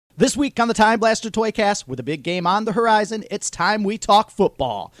This week on the Time Blaster Toycast, with a big game on the horizon, it's time we talk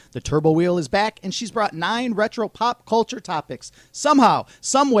football. The Turbo Wheel is back, and she's brought 9 retro pop culture topics, somehow,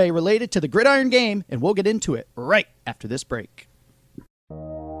 some way related to the gridiron game, and we'll get into it right after this break.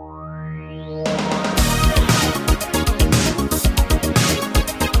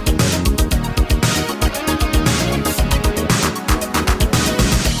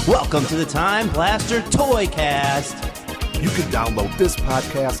 Welcome to the Time Blaster Toycast. You can download this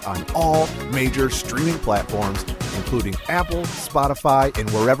podcast on all major streaming platforms, including Apple, Spotify, and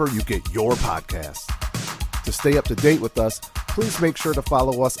wherever you get your podcasts. To stay up to date with us, please make sure to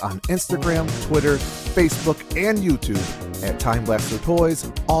follow us on Instagram, Twitter, Facebook, and YouTube at Time Blaster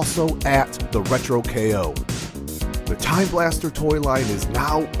Toys, also at The Retro KO. The Time Blaster toy line is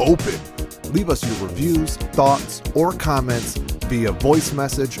now open. Leave us your reviews, thoughts, or comments via voice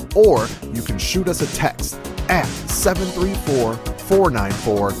message, or you can shoot us a text at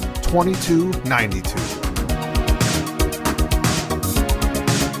 734-494-2292.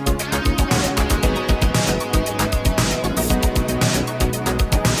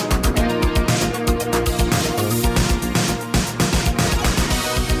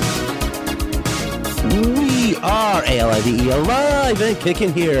 We are ALIVE alive and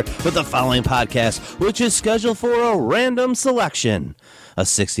kicking here with the following podcast, which is scheduled for a random selection. A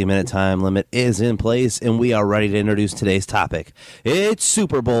 60-minute time limit is in place, and we are ready to introduce today's topic. It's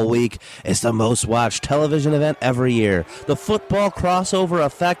Super Bowl week. It's the most watched television event every year. The football crossover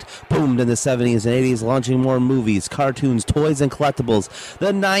effect boomed in the 70s and 80s, launching more movies, cartoons, toys, and collectibles.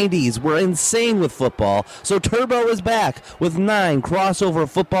 The 90s were insane with football, so Turbo is back with 9 crossover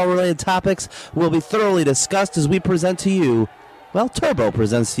football-related topics will be thoroughly discussed as we present to you, well, Turbo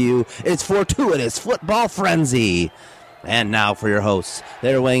presents to you, its fortuitous football frenzy. And now for your hosts.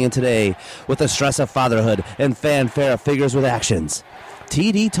 They're weighing in today with the stress of fatherhood and fanfare of figures with actions.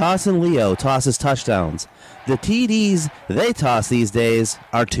 TD Toss and Leo tosses touchdowns. The TDs they toss these days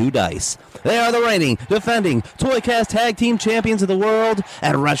are 2 dice. They are the reigning, defending, Toycast Tag Team Champions of the world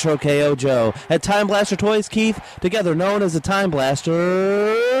at Retro KO Joe at Time Blaster Toys Keith, together known as the Time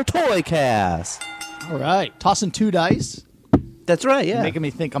Blaster Toycast. All right, tossing 2 dice. That's right, yeah. Making me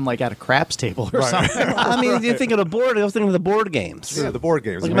think I'm like at a craps table or something. I mean, you think of the board. I was thinking of the board games. Yeah, the board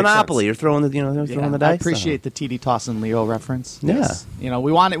games. Like Monopoly. You're throwing the, throwing the dice. I appreciate the TD Toss and Leo reference. Yeah. Yes.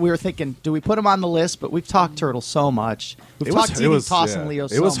 We were thinking, do we put them on the list? But we've talked Turtle so much. We've talked TD Toss and Leo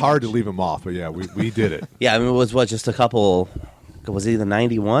so much. It was hard to leave him off, but yeah, we did it. Yeah, I mean, it was just a couple. Was he the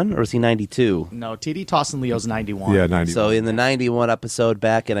 91 or was he 92? No, TD Toss and Leo's 91. Yeah, 91. So in the 91 episode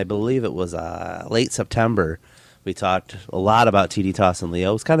back, and I believe it was late September, we talked a lot about TD Toss and Leo.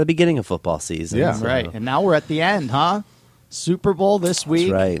 It was kind of the beginning of football season. Yeah. So. Right. And now we're at the end, huh? Super Bowl this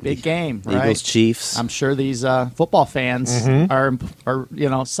week. That's right. Big game, right? Eagles, Chiefs. I'm sure these football fans are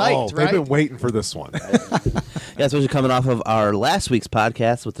psyched, They've right? been waiting for this one. Yeah, especially coming off of our last week's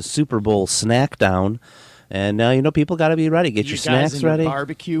podcast with the Super Bowl snack down. And now, people got to be ready. Get your guys snacks and your ready.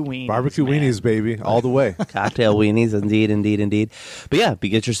 barbecue weenies. Barbecue man. weenies, baby, all the way. Cocktail weenies, indeed. But yeah,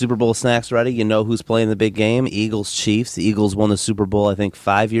 get your Super Bowl snacks ready. You know who's playing the big game. Eagles, Chiefs. The Eagles won the Super Bowl, I think,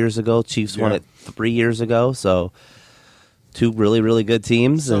 5 years ago. Chiefs won it 3 years ago. So 2 really, really good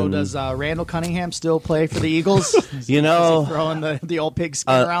teams. So and does Randall Cunningham still play for the Eagles? Is he throwing the old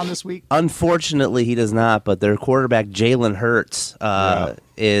pigskin around this week? Unfortunately, he does not. But their quarterback, Jalen Hurts,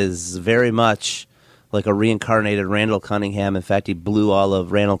 is very much like a reincarnated Randall Cunningham. In fact, he blew all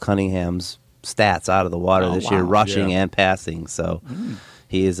of Randall Cunningham's stats out of the water this year, rushing and passing. So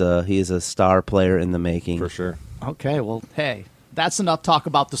he is a star player in the making. For sure. Okay, well, hey, that's enough talk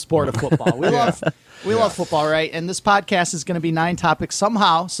about the sport of football. We love football, right? And this podcast is going to be 9 topics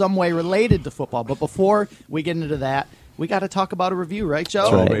somehow, some way related to football. But before we get into that, we got to talk about a review, right, Joe?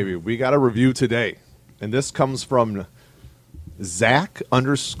 That's right. Baby, we got a review today. And this comes from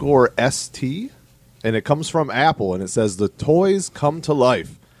Zach_ST. And it comes from Apple, and it says, "The toys come to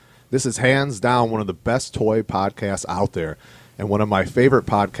life. This is hands down one of the best toy podcasts out there, and one of my favorite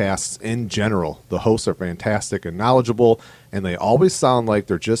podcasts in general. The hosts are fantastic and knowledgeable, and they always sound like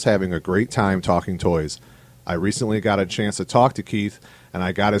they're just having a great time talking toys. I recently got a chance to talk to Keith, and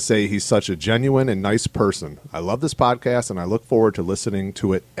I got to say he's such a genuine and nice person. I love this podcast, and I look forward to listening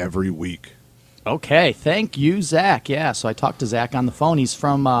to it every week." Okay, thank you, Zach. Yeah, so I talked to Zach on the phone. He's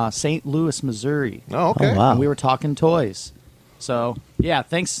from St. Louis, Missouri. Oh, okay. Oh, wow. And we were talking toys. So, yeah,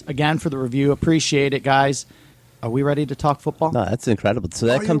 thanks again for the review. Appreciate it, guys. Are we ready to talk football? No, that's incredible. So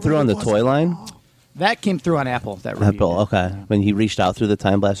that come through on the toy line? That came through on Apple. That review. Apple, okay. When he reached out through the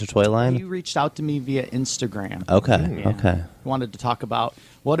Time Blaster toy line? He reached out to me via Instagram. Okay, Yeah. okay. Wanted to talk about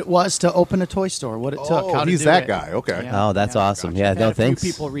what it was to open a toy store, what it took, how to he's do that it. guy. Okay. Yeah. Oh, that's awesome. Yeah, I've no, had a few thanks.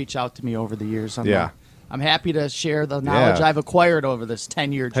 people reach out to me over the years. I'm happy to share the knowledge Yeah. I've acquired over this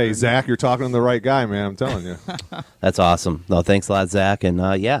 10-year journey. Hey, Zach, you're talking to the right guy, man. I'm telling you. That's awesome. No, thanks a lot, Zach. And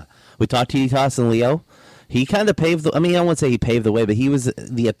yeah, we talked to TD Toss and Leo. He kind of paved the, I mean, I won't say he paved the way, but he was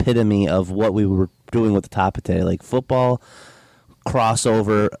the epitome of what we were doing with the topic today. Like football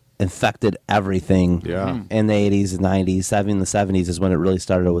crossover infected everything Yeah. in the 80s and 90s. In the 70s is when it really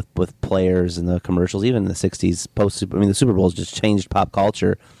started with players and the commercials. Even in the 60s, the Super Bowls just changed pop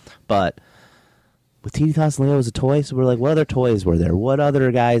culture. But with TD Toss and Leo as a toy, so we're like, what other toys were there? What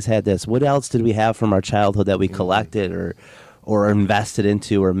other guys had this? What else did we have from our childhood that we collected or invested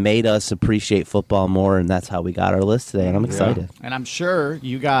into or made us appreciate football more? And that's how we got our list today, and I'm excited. And I'm sure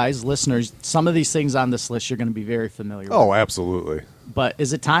you guys, listeners, some of these things on this list you're going to be very familiar with. Oh, absolutely. But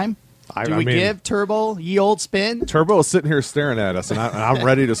is it time? Do I we mean- give Turbo ye old spin? Turbo is sitting here staring at us, and I'm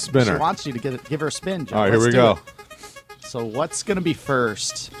ready to spin She her. wants you to give her a spin, Joe. All right, here Let's we do go. it. So what's going to be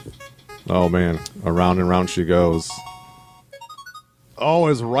first? Oh, man. Around and round she goes. Oh,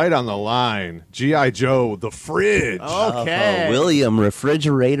 it's right on the line. G.I. Joe, the fridge. Okay. William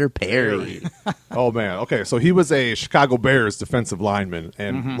Refrigerator Perry. Oh, man. Okay, so he was a Chicago Bears defensive lineman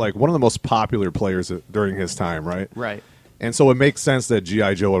and like one of the most popular players during his time, right? Right. And so it makes sense that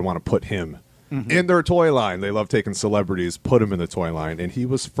G.I. Joe would want to put him in their toy line. They love taking celebrities, put him in the toy line. And he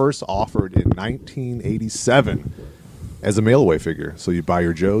was first offered in 1987 as a mail-away figure. So you buy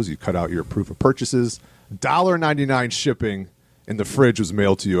your Joes, you cut out your proof of purchases, $1.99 shipping, and the fridge was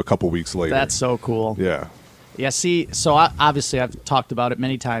mailed to you a couple weeks later. That's so cool. Yeah. Yeah, see, so obviously I've talked about it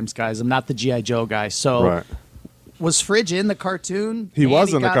many times, guys. I'm not the G.I. Joe guy. So Right. was Fridge in the cartoon? He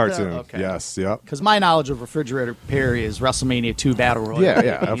was in the got cartoon. Okay. Yes, yep. Because my knowledge of Refrigerator Perry is WrestleMania 2 Battle Royal. Yeah,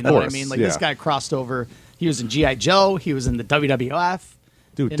 yeah, of You know what I course, mean? Like, yeah. this guy crossed over. He was in G.I. Joe. He was in the WWF.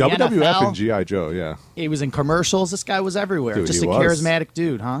 Dude, in the WWF NFL. and G.I. Joe, yeah. He was in commercials. This guy was everywhere. Dude, Just he a was. charismatic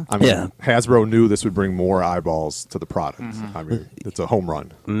dude, huh? I mean, Yeah. Hasbro knew this would bring more eyeballs to the product. I mean, it's a home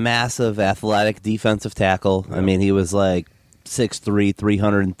run. Massive athletic defensive tackle. I mean, he was like 6'3",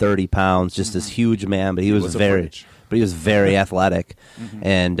 330 pounds, just this huge man, but he was was a very fridge. but he was very athletic.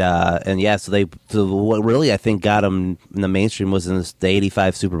 And yeah, so what really I think got him in the mainstream was in the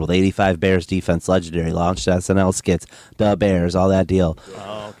 85 Super Bowl, the 85 Bears defense, legendary, launched SNL skits, the Bears, all that deal.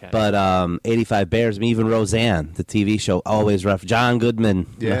 Oh, okay. But 85 Bears, I mean, even Roseanne, the TV show, always John Goodman.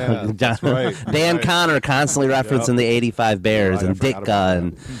 Yeah, John- that's right. Dan Right. Connor constantly referencing the 85 Bears Right, I and forgot Ditka. about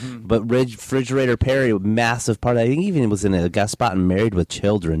And, but Refrigerator Perry, massive part. I think he even was in a guest spot in Married with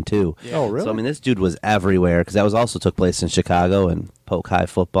Children, too. Oh, really? So, I mean, this dude was everywhere because that was also took place in Chicago and Polk High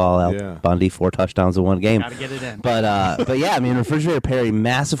football. Al Yeah. Bundy, 4 touchdowns in one game. Gotta get it in. But yeah, I mean, Refrigerator Perry,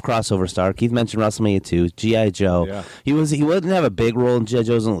 massive crossover star. Keith mentioned WrestleMania 2, G.I. Joe. Yeah. He wouldn't have a big role in G.I.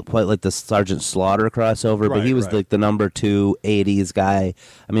 Joe. Wasn't quite like the Sergeant Slaughter crossover, but Right, he was right. like the number 2 80s guy.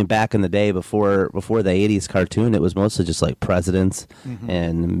 I mean, back in the day before the 80s cartoon, it was mostly just like presidents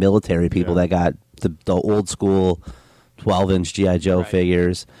and military people Yeah. that got the old school 12-inch G.I. Joe Right.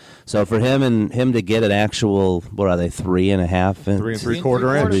 figures. So for him to get an actual, what are they, 3.5? 3 and 3/4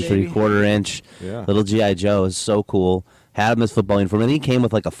 3/4 inch. baby. 3/4 inch Yeah. little G.I. Joe is so cool. Had him as football uniform, and he came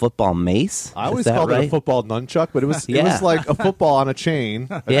with like a football mace. I Is always that called it right? a football nunchuck, but it was Yeah. like a football on a chain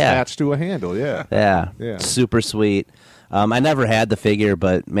attached to a handle. Yeah. Yeah, Yeah. super sweet. I never had the figure,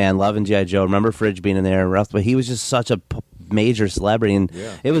 but man, loving G.I. Joe. Remember Fridge being in there, but he was just such a major celebrity, and Yeah.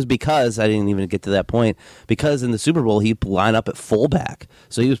 it was because I didn't even get to that point. Because in the Super Bowl, he'd line up at fullback,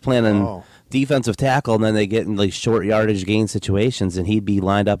 so he was playing Oh. defensive tackle, and then they get in like short yardage gain situations, and he'd be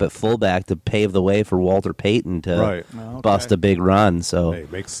lined up at fullback to pave the way for Walter Payton to Right. Oh, okay. bust a big run. So Hey,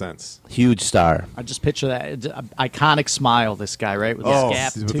 makes sense. huge star. I just picture that it's a iconic smile. This guy, right, with Oh, his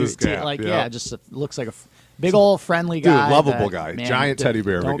gap, with his gap, like yeah. just looks like a big old friendly Dude, guy, lovable that- guy. man, Giant teddy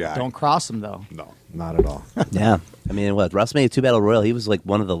bear of a don't, guy. Don't cross him though. No, not at all. Yeah, I mean, what WrestleMania 2 Battle Royal? He was like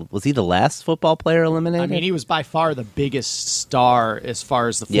was he the last football player eliminated? I mean, he was by far the biggest star as far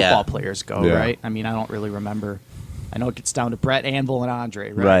as the football Yeah. players go, Yeah. right? I mean, I don't really remember. I know it gets down to Brett, Anvil, and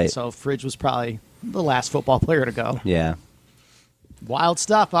Andre, right? Right. So Fridge was probably the last football player to go. yeah. Wild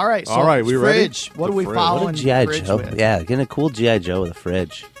stuff. All right. So All right, we ready? Fridge. What The are we Fridge. following? What a G.I. Fridge Joe. with? Yeah, getting a cool G.I. Joe with a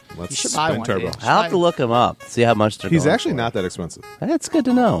fridge. Let's You should buy spin one, turbo. Dave. I'll have to look him up, see how much they're He's going actually for. not that expensive. That's good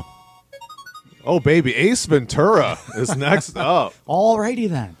to know. Oh, baby. Ace Ventura is next up. Alrighty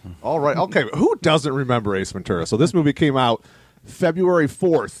then. All right. Okay. Who doesn't remember Ace Ventura? So this movie came out February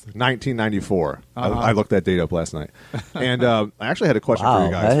 4th, 1994. I looked that date up last night. And I actually had a question for Wow,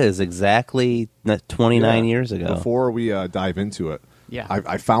 you guys. that is exactly 29 Yeah. years ago. Before we dive into it, Yeah.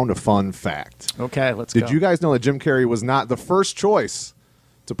 I found a fun fact. Okay, let's go. Did you guys know that Jim Carrey was not the first choice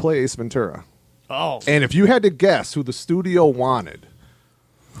to play Ace Ventura? Oh, And if you had to guess who the studio wanted,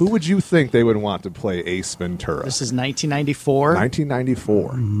 who would you think they would want to play Ace Ventura? this is 1994.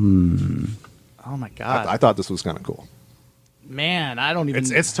 1994. Oh my God, I thought this was kind of cool. man, I don't even.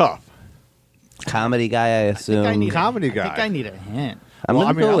 It's tough. Comedy guy, I assume. I need Comedy I guy. think I need a hint. I'm Well,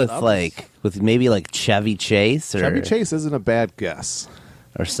 gonna I mean, go I- with I was- with maybe like Chevy Chase or Chevy Chase isn't a bad guess.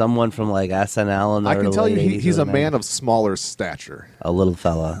 or someone from like SNL in the I can tell you early 80s he's or a man 90s. of smaller stature. A little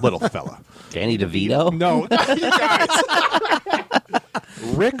fella. Little fella. Danny DeVito? No, you guys.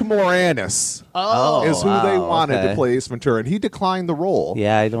 Rick Moranis Oh, is who they wow, wanted okay. to play Ace Ventura, and he declined the role.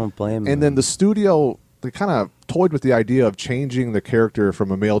 Yeah, I don't blame him. And then the studio, they kind of toyed with the idea of changing the character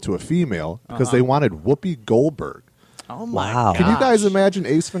from a male to a female because they wanted Whoopi Goldberg. oh my Wow. God. Can you guys imagine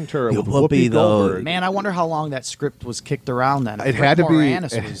Ace Ventura Yeah, with Whoopi, Whoopi though. Goldberg? Man, I wonder how long that script was kicked around then. It had to be,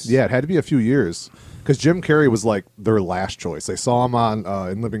 Moranis was- yeah, it had to be a few years because Jim Carrey was like their last choice. They saw him on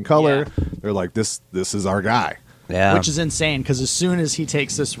In Living Color. Yeah. They're like, this is our guy. yeah. which is insane because as soon as he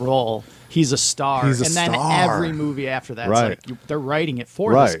takes this role, he's a star. He's a and then star. every movie after that, Right. they're writing it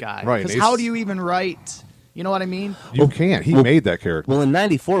for Right, this guy. right. Because And how Ace- do you even write? You know what I mean? You can't. He made that character. well, in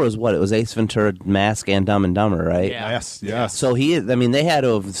 '94 was what? It was Ace Ventura, Mask, and Dumb and Dumber, right? Yeah. Yes. So they had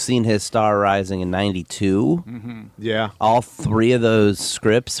to have seen his star rising in '92. Yeah. All three of those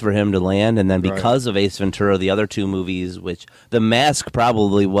scripts for him to land, and then Right. because of Ace Ventura, the other two movies, which The Mask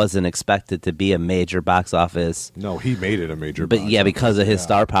probably wasn't expected to be a major box office, No, he made it a major. but box yeah, because of his office.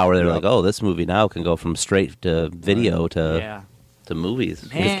 star power, they're Yep. like, oh, this movie now can go from straight to video to Yeah. movies.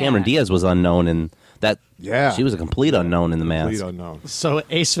 Because Man. Cameron Diaz was unknown in that. Yeah. she was a complete unknown in The Mask. Complete unknown. So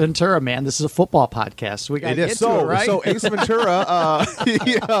Ace Ventura, man, this is a football podcast. We got to It get is to it, right? so. Ace Ventura,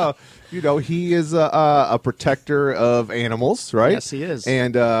 he is a protector of animals, right? Yes, he is.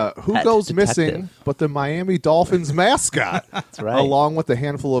 And who Pet goes detective. missing but the Miami Dolphins mascot? That's right. Along with a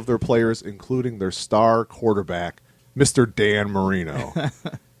handful of their players, including their star quarterback, Mr. Dan Marino.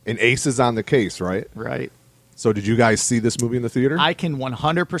 And Ace is on the case, right? right. So, did you guys see this movie in the theater? I can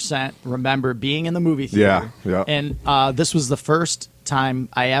 100% remember being in the movie theater. Yeah. And this was the first time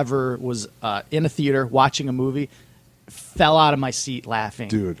I ever was in a theater watching a movie. Fell out of my seat laughing.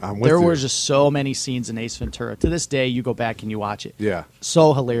 Dude, I'm with There you. were just so many scenes in Ace Ventura. To this day, you go back and you watch it. Yeah.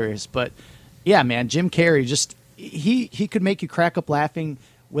 So hilarious. But yeah, man, Jim Carrey just he could make you crack up laughing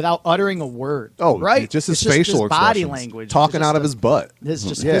without uttering a word. Oh, right. Just his It's facial his body expressions. language, talking just out of his butt. His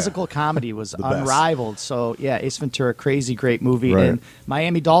just Yeah. physical comedy was best. unrivaled. So yeah, Ace Ventura, crazy great movie. Right. And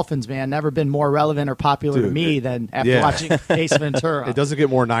Miami Dolphins, man, never been more relevant or popular to Dude, me than after yeah. watching Ace Ventura. It doesn't get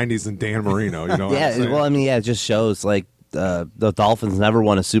more 90s than Dan Marino. You know what I'm Yeah, saying? well, I mean, yeah, it just shows like the Dolphins never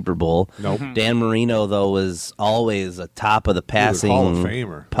won a Super Bowl. Nope. Dan Marino though was always a top of the passing Hall of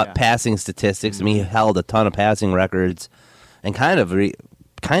Famer. Yeah. passing statistics. I mean, he held a ton of passing records, and kind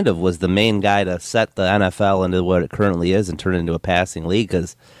of was the main guy to set the NFL into what it currently is and turn it into a passing league.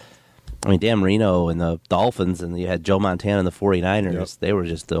 Because I mean, Dan Marino and the Dolphins, and you had Joe Montana and the 49ers. Yep. They were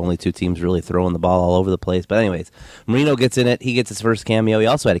just the only two teams really throwing the ball all over the place. But anyways, Marino gets in it. He gets his first cameo. He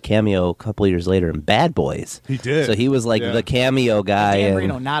also had a cameo a couple of years later in Bad Boys. He did. So he was like Yeah. the cameo guy. Dan and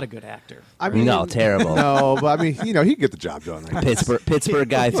Marino, not a good actor. I mean, no, terrible. No, but I mean, he can get the job done. I guess. Pittsburgh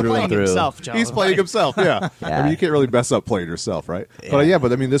guy He's through playing and through. himself, Joe. He's playing himself, yeah. Yeah. I mean, you can't really mess up playing yourself, right?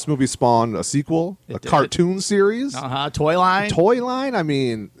 But I mean, this movie spawned a sequel, a did. cartoon series, Toy line. toy line. I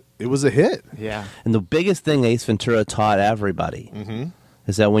mean, it was a hit. Yeah. And the biggest thing Ace Ventura taught everybody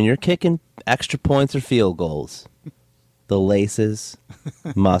is that when you're kicking extra points or field goals, the laces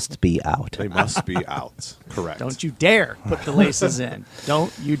must be out. They must be out. Correct. Don't you dare put the laces in.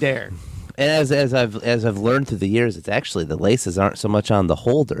 Don't you dare. And as I've learned through the years, it's actually the laces aren't so much on the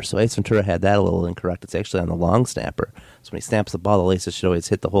holder. So Ace Ventura had that a little incorrect. It's actually on the long snapper. So when he snaps the ball, the laces should always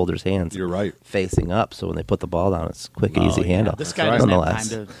hit the holder's hands. You're right. Facing up. So when they put the ball down, it's quick, easy handle. This guy right. doesn't have Nonetheless.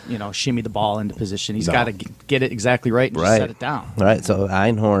 time to, shimmy the ball into position. He's No. got to get it exactly right and just Right. set it down. Right. So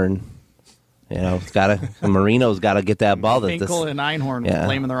Einhorn, Marino's got to get that ball. Finkel and Einhorn Yeah. were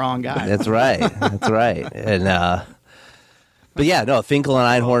blaming the wrong guy. That's right. That's right. And but yeah, no, Finkel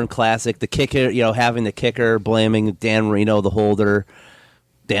and Einhorn classic. The kicker, having the kicker blaming Dan Marino, the holder.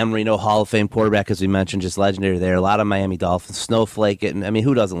 Dan Marino, Hall of Fame quarterback, as we mentioned, just legendary there. A lot of Miami Dolphins. Snowflake.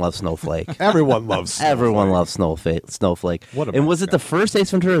 Who doesn't love Snowflake? Everyone loves. Everyone loves Snowflake. What a And was it the mascot. first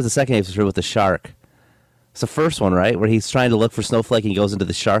Ace Ventura or the second Ace Ventura with the shark? It's the first one, right? Where he's trying to look for Snowflake and he goes into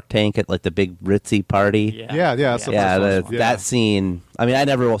the Shark Tank at like the big ritzy party. Yeah, that's the first one. That scene. I mean, I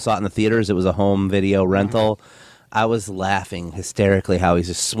never saw it in the theaters. It was a home video rental. I was laughing hysterically how he's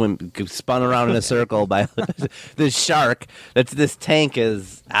just spun around in a circle by this shark. This tank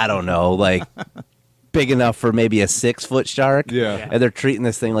is, I don't know, like big enough for maybe a 6-foot shark. Yeah. And they're treating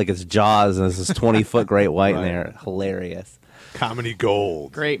this thing like it's Jaws, and there's this 20-foot great white in there. Hilarious. Comedy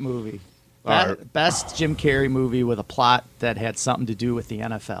gold. Great movie. All right. Best Jim Carrey movie with a plot that had something to do with the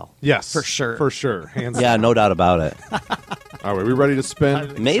NFL. Yes. For sure. For sure. Hands Yeah, down. no doubt about it. All right, we ready to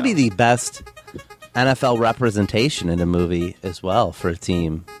spin? Maybe the best NFL representation in a movie as well for a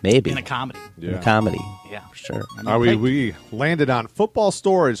team. Maybe. In a comedy. In a comedy. Yeah. For sure. Are we landed on football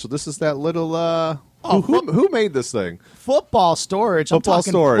storage, so this is that little who made this thing? Football storage. Football I'm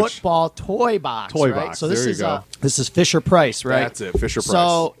talking storage. football toy box. Toy right? box. So this There you is go. This is Fisher Price, right? That's it, Fisher Price.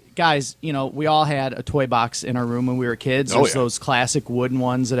 So guys, we all had a toy box in our room when we were kids. Oh, There's yeah. those classic wooden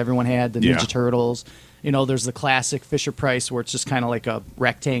ones that everyone had, the Yeah. Ninja Turtles. There's the classic Fisher Price where it's just kind of like a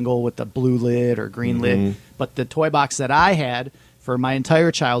rectangle with a blue lid or green Mm-hmm. lid. But the toy box that I had for my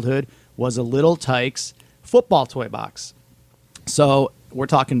entire childhood was a Little Tikes football toy box. So we're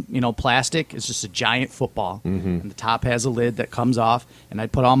talking, plastic. It's just a giant football. Mm-hmm. And the top has a lid that comes off, and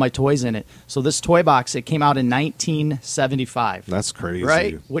I'd put all my toys in it. So this toy box, it came out in 1975. That's crazy.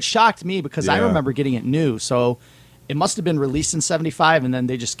 Right? Which shocked me because I Yeah. remember getting it new. So it must have been released in 75, and then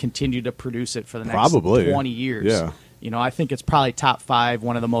they just continued to produce it for the next Probably. 20 years. Yeah. I think it's probably top 5,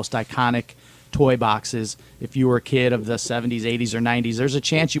 one of the most iconic toy boxes. If you were a kid of the 70s, 80s, or 90s, there's a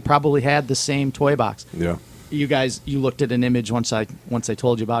chance you probably had the same toy box. Yeah. You guys, you looked at an image once I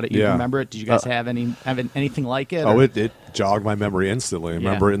told you about it. You Yeah. remember it? Did you guys have anything like it? Oh, or- it jogged my memory instantly. I Yeah.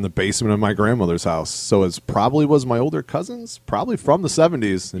 remember it in the basement of my grandmother's house. So it probably was my older cousins, probably from the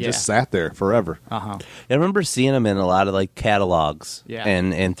 70s, and just Yeah. sat there forever. Uh-huh. I remember seeing them in a lot of like catalogs Yeah.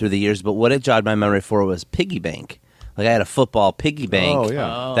 and through the years, but what it jogged my memory for was piggy bank. Like I had a football piggy bank. Oh,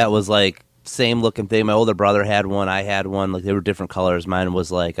 yeah. That was like same looking thing. My older brother had one. I had one. Like they were different colors. Mine was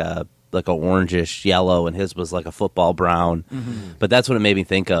like a orangish yellow, and his was like a football brown. Mm-hmm. But that's what it made me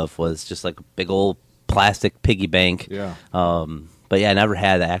think of was just like a big old plastic piggy bank. Yeah. But yeah, I never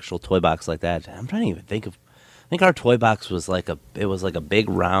had an actual toy box like that. I'm trying to even think of. I think our toy box was like a big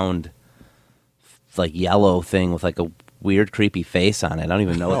round, like yellow thing with like a weird creepy face on it. I don't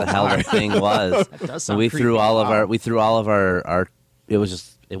even know what the hell that thing was. That does And sound we creepy. threw all of Wow. our.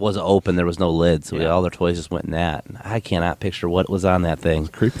 It wasn't open. There was no lid, so Yeah. all our toys just went in that. And I cannot picture what was on that thing.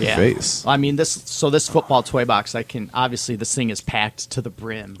 Creepy Yeah. face. I mean, this football toy box, obviously this thing is packed to the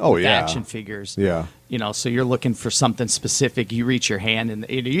brim. Oh, with yeah. action figures. Yeah. So you're looking for something specific. You reach your hand and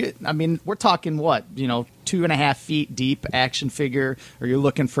we're talking what, 2.5 feet deep action figure, or you're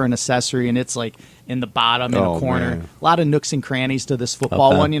looking for an accessory and it's like in the bottom in Oh, a corner. man. A lot of nooks and crannies to this football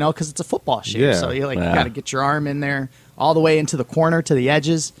Okay. one, because it's a football shape. Yeah. So you Yeah. got to get your arm in there all the way into the corner to the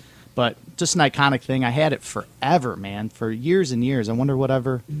edges. But just an iconic thing. I had it forever, man, for years and years. I wonder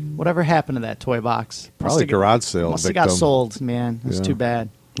whatever happened to that toy box. Probably garage sale Must have got victim. sold, man. It's Yeah. too bad.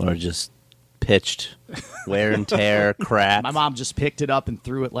 Or just pitched, wear and tear, cracked. My mom just picked it up and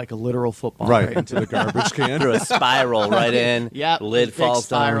threw it like a literal football. Right, into the garbage can. threw a spiral right in. Yeah, lid big falls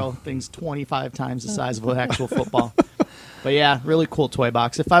spiral. down. Thing's 25 times the size of an actual football. But yeah, really cool toy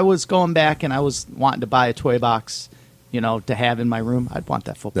box. If I was going back and I was wanting to buy a toy box, to have in my room, I'd want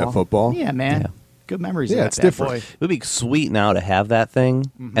that football. That football? Yeah, man. Yeah. Good memories. Yeah, of that it's bad different. boy. It would be sweet now to have that thing,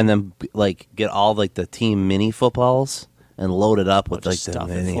 and then like get all like the team mini footballs and load it up with like Just the stuff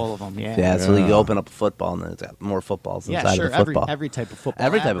it mini. full of them. Yeah. Yeah, so you Yeah. open up a football and then it's got more footballs Yeah, inside sure. of the football. Every type of football.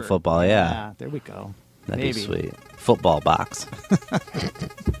 Every type of ever. football, yeah. There we go. That'd Maybe. be sweet. Football box.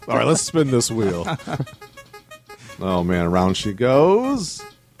 All right, let's spin this wheel. Oh, man, around she goes.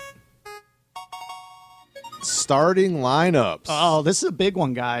 Starting lineups. Oh, this is a big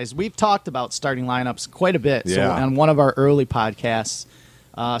one, guys. We've talked about starting lineups quite a bit. So Yeah. on one of our early podcasts,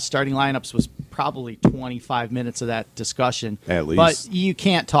 starting lineups was probably 25 minutes of that discussion. At least. But you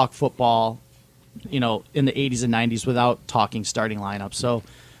can't talk football, in the 80s and 90s without talking starting lineups. So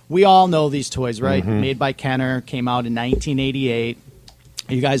we all know these toys, right? Mm-hmm. Made by Kenner, came out in 1988.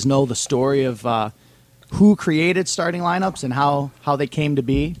 You guys know the story of who created starting lineups and how they came to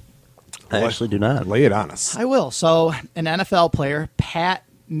be? I actually do not. Lay it on us. I will. So, an NFL player, Pat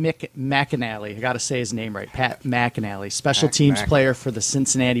McAnally. I got to say his name right. Pat McAnally, special teams Mac. player for the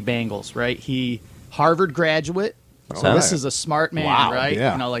Cincinnati Bengals, right? He Harvard graduate. So All this right. is a smart man, Wow, right?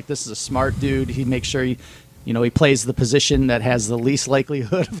 yeah. This is a smart dude. He makes sure he plays the position that has the least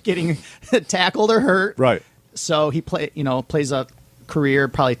likelihood of getting tackled or hurt. Right. So he plays a career,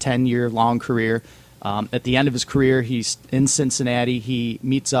 probably 10-year long career. At the end of his career, he's in Cincinnati. He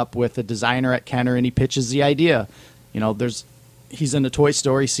meets up with a designer at Kenner, and he pitches the idea. He's in a toy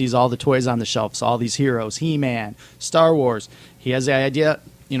store. He sees all the toys on the shelves, all these heroes, He-Man, Star Wars. He has the idea.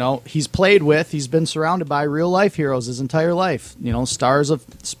 He's been surrounded by real-life heroes his entire life, stars of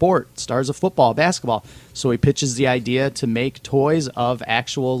sport, stars of football, basketball. So he pitches the idea to make toys of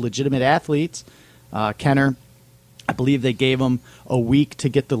actual legitimate athletes. Kenner, I believe they gave him a week to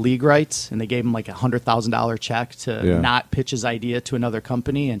get the league rights, and they gave him like a $100,000 check to not pitch his idea to another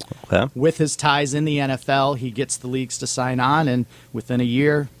company. And with his ties in the NFL, he gets the leagues to sign on, and within a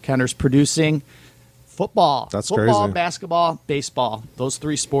year, Kenner's producing football, crazy. Basketball, baseball. Those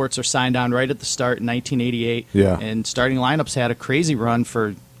three sports are signed on right at the start in 1988. Yeah. And starting lineups had a crazy run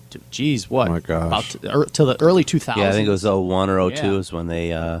for, what? Oh my gosh. About till the early 2000s. Yeah, I think it was 01 or 02 Yeah. is when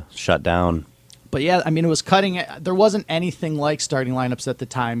they shut down. But yeah, it was cutting. There wasn't anything like starting lineups at the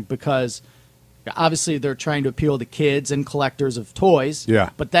time because obviously they're trying to appeal to kids and collectors of toys. Yeah.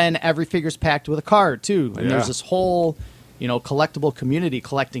 But then every figure's packed with a card too, and Yeah. there's this whole collectible community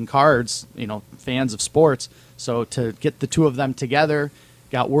collecting cards, fans of sports. So to get the two of them together,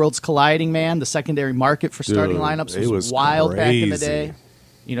 got Worlds Colliding, man. The secondary market for starting Dude, lineups it was wild back in the crazy. day.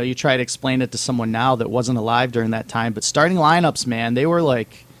 You try to explain it to someone now that wasn't alive during that time, but starting lineups, man, they were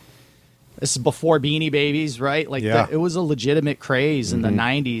like, this is before Beanie Babies, right? Like Yeah. it was a legitimate craze in the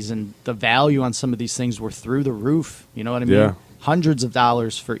 90s, and the value on some of these things were through the roof. You know what I mean? Yeah. Hundreds of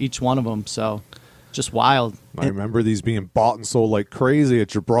dollars for each one of them. So just wild. I remember these being bought and sold like crazy at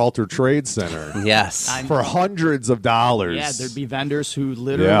Gibraltar Trade Center Yes. for hundreds of dollars. Yeah, there'd be vendors who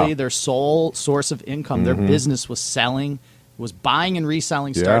literally their sole source of income, their business was buying and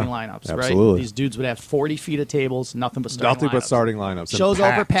reselling starting lineups, absolutely. right? These dudes would have 40 feet of tables, nothing but starting lineups. starting lineups. and Shows over,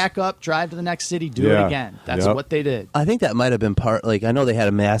 packed. pack up, drive to the next city, do Yeah. it again. That's Yep. what they did. I think that might have been part. Like, I know they had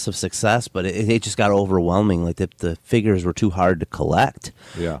a massive success, but it just got overwhelming. Like the figures were too hard to collect.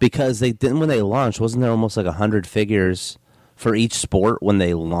 Yeah. Because they didn't when they launched. Wasn't there almost like 100 figures for each sport when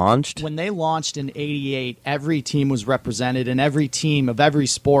they launched? When they launched in '88, every team was represented, and every team of every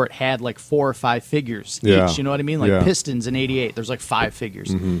sport had like 4 or 5 figures Yeah. each. You know what I mean? Like Yeah. Pistons in '88, there's like 5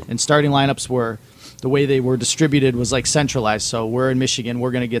 figures, and starting lineups were. The way they were distributed was like centralized. So we're in Michigan,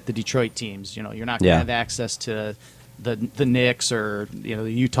 we're going to get the Detroit teams. You're not going to have access to the Knicks or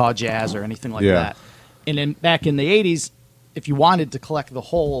the Utah Jazz or anything like Yeah. that. And then back in the '80s, if you wanted to collect the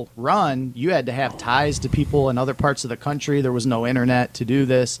whole run, you had to have ties to people in other parts of the country. There was no internet to do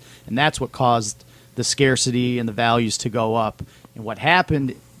this, and that's what caused the scarcity and the values to go up. And what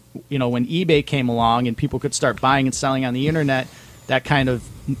happened, when eBay came along and people could start buying and selling on the internet, that kind of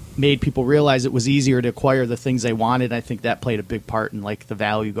made people realize it was easier to acquire the things they wanted. I think that played a big part in like the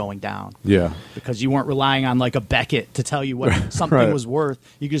value going down. Yeah. Because you weren't relying on like a Beckett to tell you what something Right. was worth.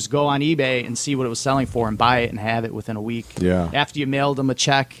 You could just go on eBay and see what it was selling for and buy it and have it within a week. Yeah. After you mailed them a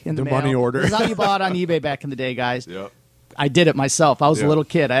check in the mail. money order. That's how you bought on eBay back in the day, guys. Yep. I did it myself. I was Yeah. a little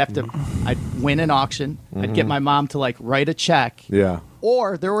kid. I'd win an auction. I'd get my mom to like write a check. Yeah.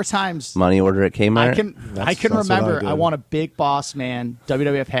 Or there were times Money order at Kmart. I can that's what I remember did. I won a Big Boss Man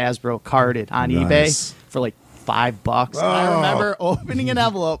WWF Hasbro carded on Nice. eBay for like $5. And I Oh. remember opening an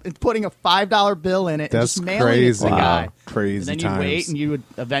envelope and putting a $5 bill in it and That's just mailing crazy. it to the guy. Wow. Crazy And then you'd wait times. and you would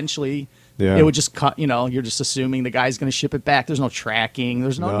eventually Yeah. it would just cut, you're just assuming the guy's going to ship it back. There's no tracking.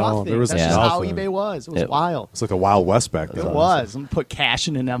 There's no No, nothing. there was That's just how nothing. eBay was. It was wild. It's like the Wild West back then. It was. I'm gonna put cash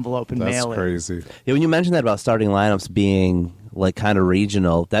in an envelope and That's mail it. crazy. Yeah, when you mentioned that about starting lineups being like kind of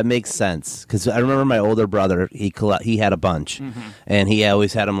regional, that makes sense. Because I remember my older brother, he had a bunch, and he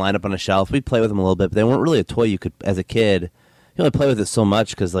always had them lined up on a shelf. We'd play with them a little bit, but they weren't really a toy you could, as a kid. You only play with it so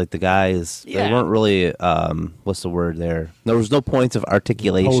much because like the guys, they Yeah. weren't really what's the word there? There was no points of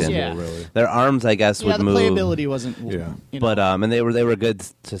articulation. Posable, Yeah. really. Their arms, I guess, Yeah, would the move. playability wasn't. Yeah. But and they were good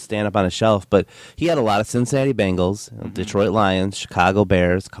to stand up on a shelf. But he had a lot of Cincinnati Bengals, Detroit Lions, Chicago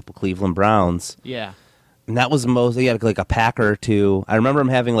Bears, a couple Cleveland Browns, yeah. and that was most. He had like a Packer or two. I remember him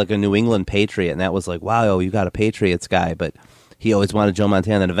having like a New England Patriot, and that was like, wow, you got a Patriots guy. But he always wanted Joe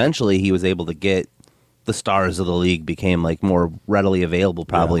Montana, and eventually he was able to get the stars of the league became like more readily available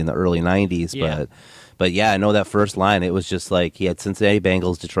probably in the early 90s. Yeah. But yeah, I know that first line. It was just like he had Cincinnati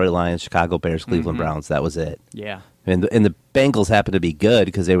Bengals, Detroit Lions, Chicago Bears, Cleveland Browns. That was it. Yeah. And the Bengals happened to be good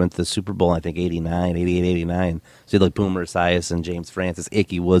because they went to the Super Bowl, I think, 88, 89. So you had like Boomer Esiason and James Francis,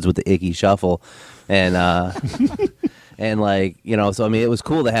 Icky Woods with the Icky Shuffle. And, and like, so I mean, it was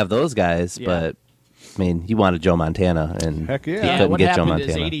cool to have those guys, Yeah. but I mean, he wanted Joe Montana, and Heck yeah. he Yeah, couldn't what get Joe happened is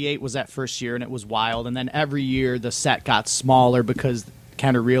Montana. '88 was that first year, and it was wild. And then every year the set got smaller because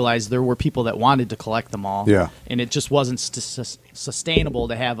kind of realized there were people that wanted to collect them all. Yeah. And it just wasn't sustainable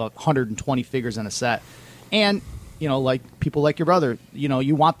to have 120 figures in a set. And, like people like your brother,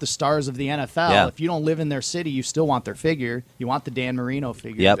 you want the stars of the NFL. Yeah. If you don't live in their city, you still want their figure. You want the Dan Marino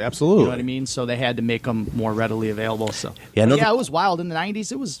figure. Yep. Absolutely. You know what I mean? So they had to make them more readily available. So Yeah, But it was wild in the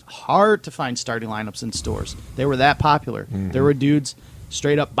 90s. It was hard to find starting lineups in stores. They were that popular. There were dudes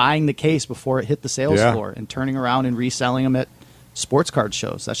straight up buying the case before it hit the sales Yeah. floor and turning around and reselling them at sports card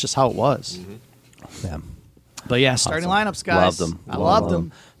shows. That's just how it was. Yeah. But yeah, starting lineups, guys. Loved them. I loved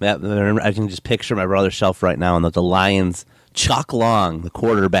them. I can just picture my brother's shelf right now, and the Lions, Chuck Long, the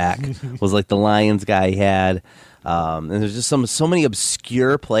quarterback, was like the Lions guy he had. And there's just so many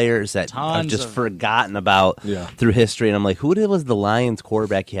obscure players that I've Tons just of- forgotten about Yeah. through history. And I'm like, who was the Lions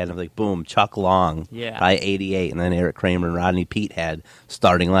quarterback he had? And I'm like, boom, Chuck Long, Yeah. by 88. And then Eric Kramer and Rodney Peete had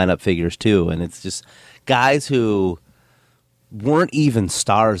starting lineup figures too. And it's just guys who weren't even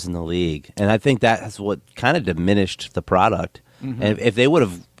stars in the league. And I think that's what kind of diminished the product. And if they would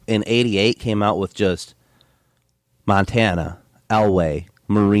have, in 88, came out with just Montana, Elway,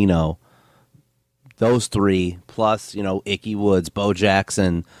 Marino, those three, plus, Ickey Woods, Bo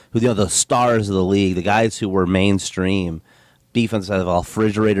Jackson, who the stars of the league, the guys who were mainstream, defense of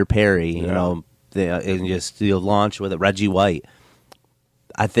Refrigerator Perry, and just launch with it, Reggie White.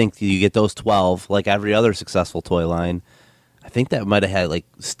 I think you get those 12, like every other successful toy line. I think that might have had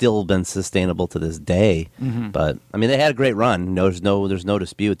still been sustainable to this day. But I mean, they had a great run. There's no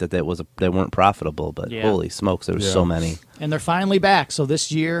dispute that they weren't profitable. But Yeah. holy smokes, there was so many. And they're finally back. So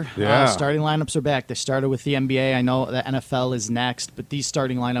this year, Yeah. starting lineups are back. They started with the NBA. I know the NFL is next, but these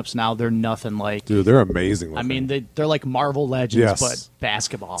starting lineups now, they're nothing like. Dude, they're amazing. I mean, they're like Marvel Legends, Yes. but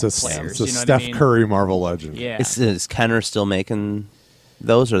basketball it's a, players. it's a you know Steph what I mean? Curry Marvel legend. Yeah. Is Kenner still making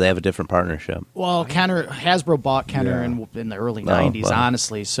those, or they have a different partnership? Well, Hasbro bought Kenner Yeah. in the early Oh, 90s, wow.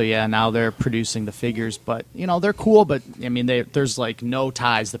 honestly. So, yeah, now they're producing the figures. But, they're cool. But, I mean, there's, no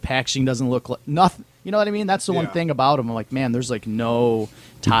ties. The packaging doesn't look like nothing. You know what I mean? That's the one Yeah. thing about them. I'm like, man, there's, no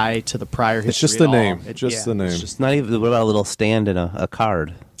tie to the prior history It's just at the all. name. It- Just the name. it's just- It's not even. What about a little stand and a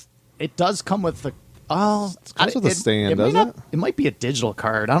card? it does come with the... Oh, It comes with a stand, might doesn't it? It might be a digital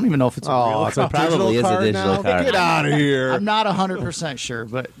card. I don't even know if it's a real Oh, it's a card. Probably is a card digital now? card. Get out of here. I'm not 100% sure,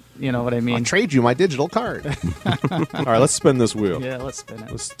 but you know what I mean. I'll trade you my digital card. All right, let's spin this wheel. Yeah, let's spin it.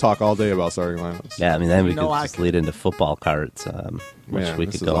 Let's talk all day about starting lineups. Yeah, I mean, then we You know, could I just could- lead into football cards, which Man, we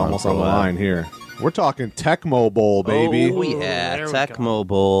this could is go almost on on for the a while. line here. We're talking Tecmo Bowl, baby. Oh, Ooh, yeah, there we Tecmo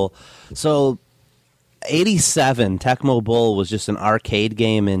Bowl. So, 87, Tecmo Bowl was just an arcade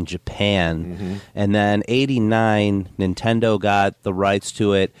game in Japan. And then 89, Nintendo got the rights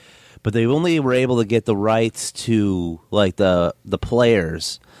to it. But they only were able to get the rights to, the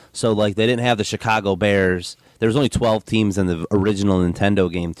players. So, they didn't have the Chicago Bears. There was only 12 teams in the original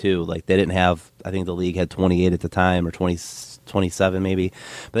Nintendo game, too. They didn't have, I think the league had 28 at the time, or 27 maybe.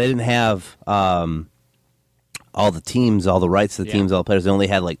 But they didn't have all the teams, all the rights to the teams, all the players. They only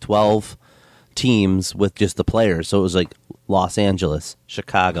had 12 teams with just the players. So it was Los Angeles,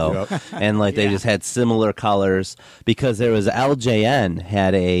 Chicago, Yep. and they just had similar colors because there was LJN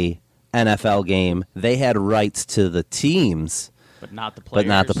had a NFL game. They had rights to the teams, But not the players. but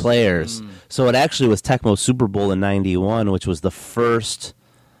not the players. So it actually was Tecmo Super Bowl in '91, which was the first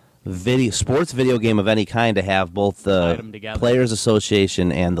sports video game of any kind to have both Tied 'em the together. Players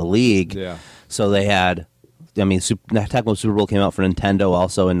Association and the league. Yeah. So they had, Tecmo Super Bowl came out for Nintendo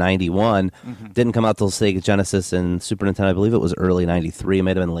also in '91. Didn't come out till Sega Genesis and Super Nintendo. I believe it was early '93. It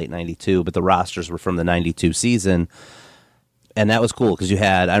might have been late '92, but the rosters were from the '92 season. And that was cool because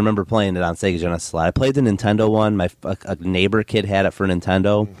I remember playing it on Sega Genesis a lot. I played the Nintendo one. A neighbor kid had it for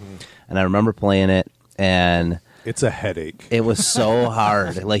Nintendo, and I remember playing it, and It's a headache. it was so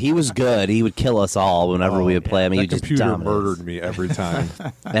hard. He was good. He would kill us all whenever we would play. I mean, he that just computer dominated us. murdered me every time.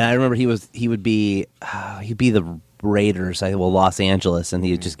 And I remember he'd be the Raiders, Los Angeles, and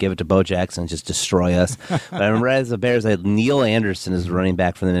he'd just give it to Bo Jackson and just destroy us. But I remember as the Bears, I had Neil Anderson as running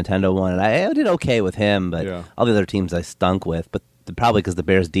back for the Nintendo one, and I did okay with him, but Yeah. all the other teams I stunk with. But probably because the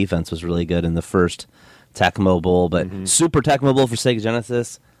Bears' defense was really good in the first Tecmo Bowl. But Super Tecmo Bowl for Sega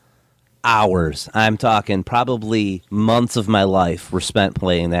Genesis, hours. I'm talking probably months of my life were spent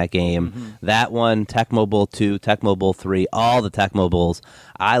playing that game. That one, Tecmo Bowl 2, Tecmo Bowl 3, all the Tecmo Bowls.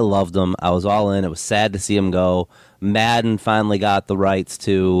 I loved them. I was all in. It was sad to see them go. Madden finally got the rights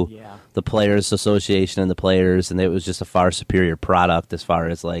to Yeah. the Players Association and the players, and it was just a far superior product as far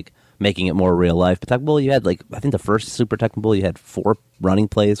as making it more real life. But Tecmo Bowl, you had I think the first Super Tecmo Bowl, you had 4 running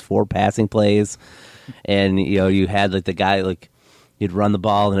plays, 4 passing plays, and you had the guy You'd run the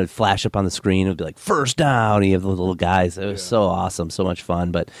ball and it'd flash up on the screen. It would be like first down. You have the little guys. It was so awesome, so much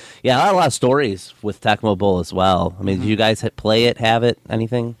fun. But yeah, a lot of stories with Tecmo Bowl as well. I mean, did you guys play it, have it,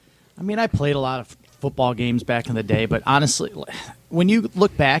 anything? I mean, I played a lot of football games back in the day, but honestly, when you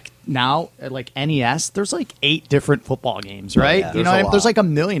look back now at like NES, there's like 8 different football games, right? yeah. You know, there's like a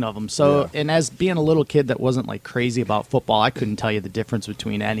million of them. So, and as being a little kid that wasn't like crazy about football, I couldn't tell you the difference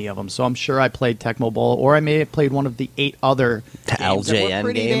between any of them. So I'm sure I played Tecmo Bowl, or I may have played one of the 8 other games that were LJN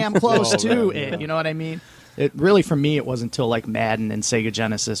pretty game? damn close to it. You know what I mean? It really, for me, it wasn't until like Madden and Sega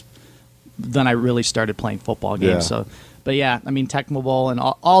Genesis then I really started playing football games. Yeah. So, but yeah, I mean, Tecmo Bowl and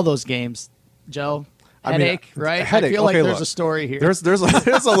all those games, Joe. Headache, right? Headache. I feel like Okay, there's look, a story here. There's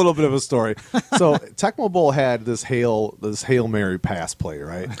a little bit of a story. So Tecmo Bowl had this Hail Mary pass play,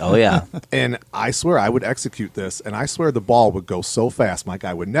 right? Oh, yeah. And I swear I would execute this, and I swear the ball would go so fast, my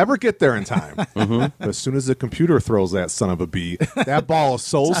guy would never get there in time. But as soon as the computer throws that son of a bee, that ball is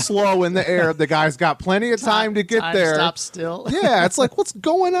so slow in the air, the guy's got plenty of time to get there. Stop still. Yeah, it's like, what's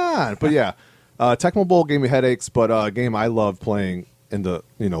going on? But yeah, Tecmo Bowl gave me headaches, but a game I loved playing in the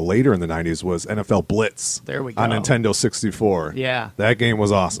later in the 90s was NFL Blitz. There we go. On Nintendo 64. Yeah. That game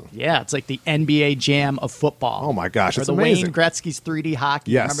was awesome. Yeah, it's like the NBA Jam of football. Oh my gosh, or it's the amazing. Wayne Gretzky's 3D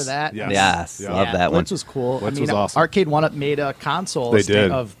hockey. Yes. Remember that? Yes. Yes, Yeah. love that one. Blitz was cool. Blitz was awesome. Arcade One-Up made a console They did.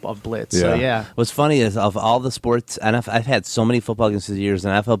 of Blitz. So Yeah. yeah. What's funny is of all the sports, I've had so many football games through the years,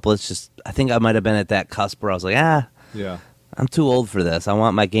 and NFL Blitz I think I might have been at that cusp where I was like, Yeah. I'm too old for this. I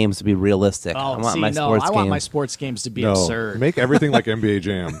want my games to be realistic. I want my sports I want my games. sports games to be No, absurd. make everything like NBA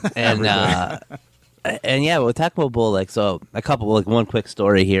Jam. And yeah, with Tecmo Bowl, one quick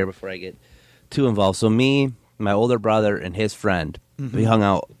story here before I get too involved. So me, my older brother, and his friend, we hung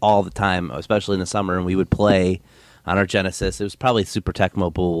out all the time, especially in the summer, and we would play on our Genesis. It was probably Super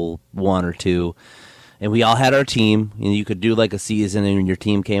Tecmo Bowl 1 or 2. And we all had our team, and you could do like a season, and when your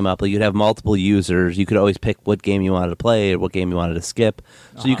team came up, you'd have multiple users. You could always pick what game you wanted to play or what game you wanted to skip.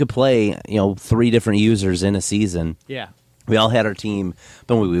 So you could play, 3 different users in a season. Yeah. We all had our team,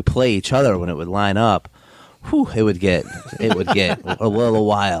 but when we would play each other, when it would line up, it would get a little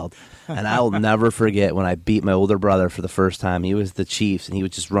wild. And I will never forget when I beat my older brother for the first time. He was the Chiefs, and he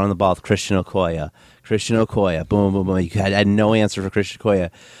would just run the ball with Christian Okoye, boom, boom, boom. I had no answer for Christian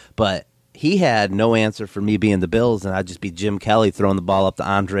Okoye, but he had no answer for me being the Bills, and I'd just be Jim Kelly throwing the ball up to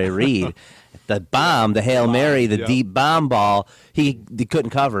Andre Reed. The bomb, the Hail Mary, the deep bomb ball, he couldn't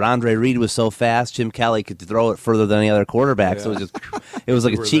cover it. Andre Reed was so fast, Jim Kelly could throw it further than any other quarterback. So it was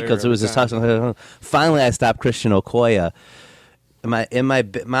like a cheat code. So it was just touchdown. Finally, I stopped Christian Okoye. In my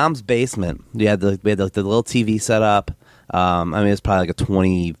mom's basement, we had the little TV set up. It's probably like a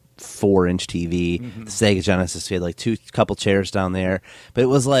 24-inch TV. The Sega Genesis, we had like couple chairs down there. But it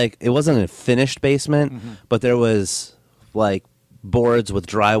wasn't a finished basement, but there was like boards with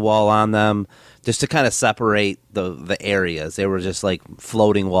drywall on them just to kind of separate the areas. They were just like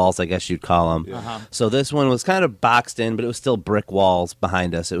floating walls, I guess you'd call them. So this one was kind of boxed in, but it was still brick walls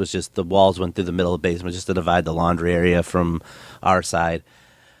behind us. It was just the walls went through the middle of the basement just to divide the laundry area from our side.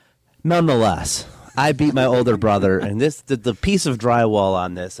 Nonetheless, I beat my older brother, and the piece of drywall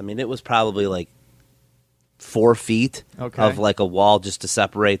on this, it was probably like 4 feet of like a wall just to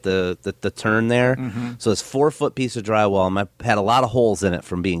separate the turn there. So this 4-foot piece of drywall had a lot of holes in it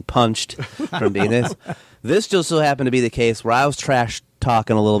from being punched, from being this. This just so happened to be the case where I was trash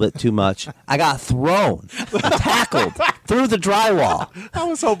talking a little bit too much. I got thrown, tackled through the drywall. I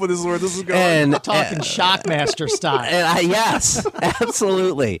was hoping this is where this is going. And Talking Shockmaster style. And yes,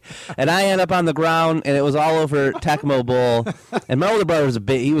 absolutely. And I end up on the ground, and it was all over Tecmo Bowl. And my older brother was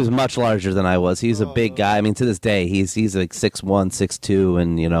he was much larger than I was. He's a big guy. To this day, he's like 6'1", 6'2",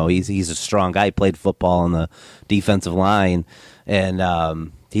 and he's a strong guy. He played football on the defensive line,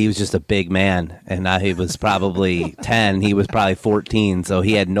 and he was just a big man. And he was probably 10. He was probably 14, so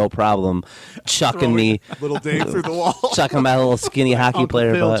he had no problem chucking me, Little Dave through the wall. chucking my little skinny hockey Uncle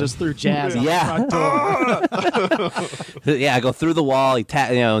player. Phil butt. just threw jazz out Yeah. the front door. Yeah, I go through the wall. He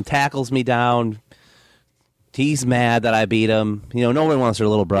tackles me down. He's mad that I beat him. No one wants their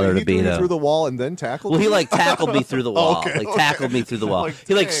little brother to beat He threw you him. through the wall and then tackled Well, he you? tackled me through the wall. Tackled me through the wall.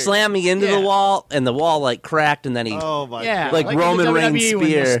 He slammed me into the wall, and the wall cracked, and then he Oh my Yeah, God. Like in the Roman Reigns WWE when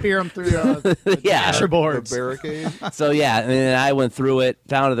they spear. spear him through the Yeah. dasher The boards. barricade. So yeah, and then I went through it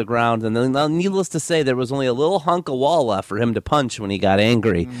down to the ground, and then needless to say, there was only a little hunk of wall left for him to punch when he got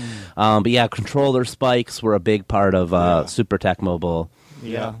angry. But yeah, controller spikes were a big part of Super Tecmo Bowl.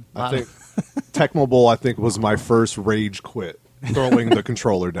 Yeah, I think Tecmo Bowl, was my first rage quit throwing the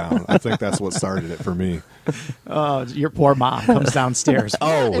controller down. I think that's what started it for me. Your poor mom comes downstairs.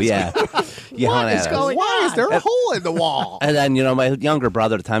 Oh, yeah. What is going Why is there a hole in the wall? And then, my younger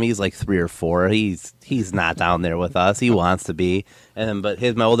brother, at the time, he's like 3 or 4. He's not down there with us. He wants to be. But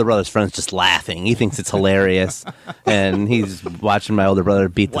my older brother's friend's just laughing. He thinks it's hilarious. And he's watching my older brother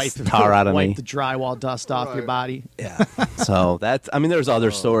beat the tar out of me. Wipe the drywall dust off your body. Yeah. So there's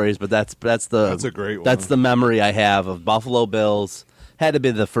other stories, but that's a great one. That's the memory I have of Buffalo Bills. Had to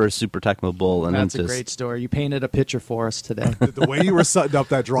be the first Super Tecmo Bowl. And That's a great story. You painted a picture for us today. The way you were setting up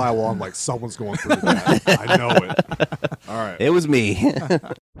that drywall, I'm like, someone's going through that. I know it. All right. It was me.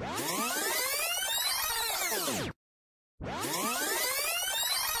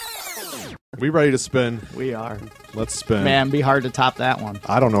 We ready to spin? We are. Let's spin. Man, be hard to top that one.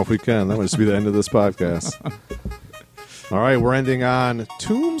 I don't know if we can. That would just be the end of this podcast. All right, we're ending on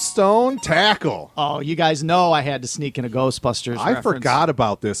Tombstone Tackle. Oh, you guys know I had to sneak in a Ghostbusters I reference. forgot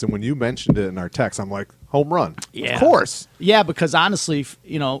about this, and when you mentioned it in our text, I'm like, home run. Yeah. Of course. Yeah, because honestly,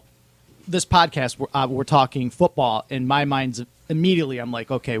 this podcast, we're talking football. In my mind's immediately, I'm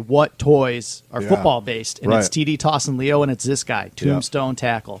like, okay, what toys are Yeah. football based? And it's Right. TD Toss and Leo, and it's this guy, Tombstone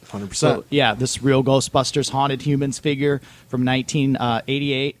Tackle. 100%. So, yeah, this real Ghostbusters Haunted Humans figure from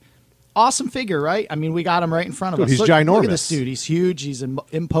 1988. Awesome figure, right? I mean, we got him right in front of Dude, us. he's Look at ginormous. this dude. He's huge. He's an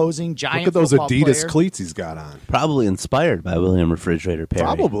imposing, giant Look at those football Adidas player. cleats he's got on. Probably inspired by William Refrigerator Perry.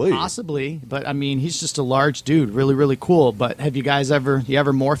 Probably. Possibly, but I mean, he's just a large dude, really, really cool. But have you guys ever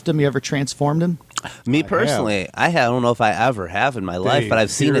morphed him? You ever transformed him? Me personally, I don't know if I ever have in my life, but I've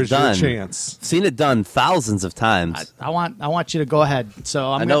seen it here's your done. chance. Seen it done thousands of times. I want you to go ahead. So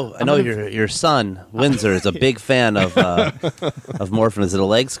I know your son Windsor is a big fan of morphing. Is it a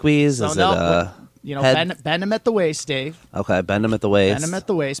leg squeeze? So Is no, it head? bend him at the waist, Dave. Okay, bend him at the waist. Bend him at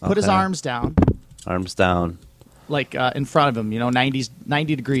the waist. Put his Okay. arms down, Arms down. like in front of him.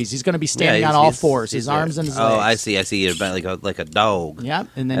 90 degrees. He's going to be standing Yeah, on all fours. His arms and his legs. Oh, I see. You're bent like a dog. Yep.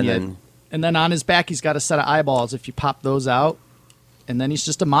 And And then on his back, he's got a set of eyeballs. If you pop those out, and then he's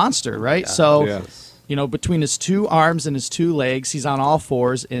just a monster, right? So. Yeah. Between his 2 arms and his 2 legs, he's on all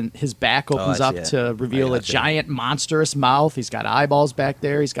fours, and his back opens I up see it. to reveal I a gotcha. giant, monstrous mouth. He's got eyeballs back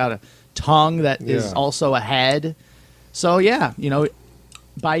there. He's got a tongue that is Yeah. also a head. So, yeah,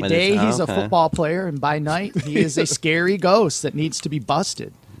 by And day, it's- he's a okay. football player, and by night, he is a scary ghost that needs to be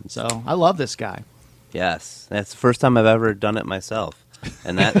busted. So, I love this guy. Yes, that's the first time I've ever done it myself,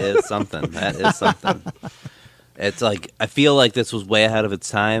 and that is something. That is something. It's like I feel like this was way ahead of its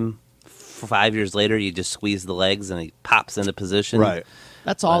time. 5 years later, you just squeeze the legs and he pops into position. Right.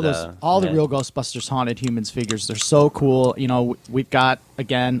 That's all But, the yeah. real Ghostbusters Haunted Humans figures. They're so cool. We've got,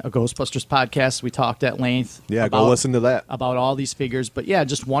 again, a Ghostbusters podcast. We talked at length. Yeah, about, go listen to that. about all these figures. But yeah,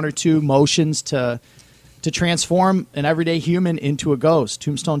 just 1 or 2 motions to transform an everyday human into a ghost.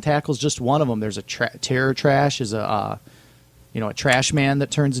 Tombstone Tackle's just one of them. There's a Terror Trash is a trash man that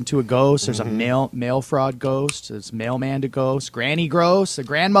turns into a ghost. There's a mail fraud ghost. There's mailman to ghost. Granny Gross, a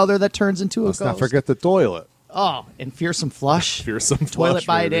grandmother that turns into Let's a ghost. not forget the toilet. Oh, and Fearsome Flush. Fearsome Toilet Flush,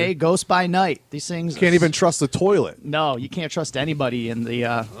 by baby. day, ghost by night. These things Can't even trust the toilet. No, you can't trust anybody in the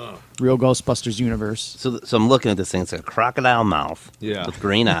real Ghostbusters universe. So I'm looking at this thing. It's like a crocodile mouth Yeah. with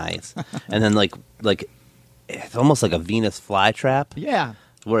green eyes, and then like it's almost like a Venus flytrap. Yeah.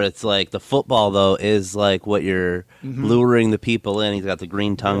 Where it's like the football though is like what you're Mm-hmm. luring the people in. He's got the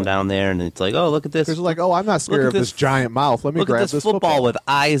green tongue down there, and it's like, oh, look at this. Because like, oh, I'm not scared Look of at this this- giant mouth. Let me Look grab at this this football with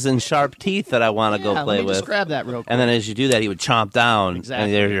eyes and sharp teeth that I want to Yeah, go play let me with. just grab that real quick. And then as you do that, he would chomp down, Exactly.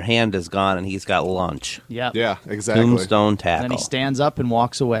 and there your hand is gone, and he's got lunch. Yep. Yeah, exactly. Tombstone And tackle. then he stands up and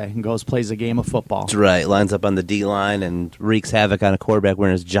walks away and goes plays a game of football. That's right. Lines up on the D line and wreaks havoc on a quarterback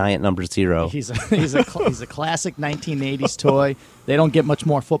wearing his giant number 0. He's a classic 1980s toy. They don't get much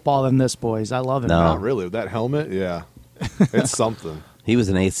more football than this, boys. I love him. No. Oh, really? With that helmet? Yeah. It's something. He was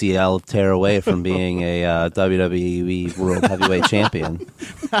an ACL tear away from being a WWE World Heavyweight Champion.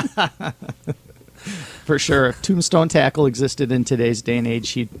 For sure. If Tombstone Tackle existed in today's day and age,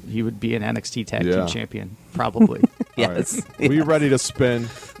 he would be an NXT Tag Yeah. Team Champion. Probably. Yes. All right. We ready to spin?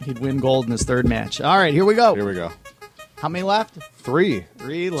 He'd win gold in his 3rd match. All right, here we go. Here we go. How many left? 3.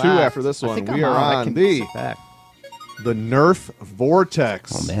 3 left. 2 after this I one. think We I'm are out. I on can the sit back. Nerf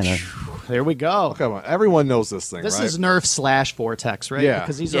Vortex. Oh, man. There we go. Come on. Everyone knows this thing, This right? is Nerf / Vortex, right? Yeah.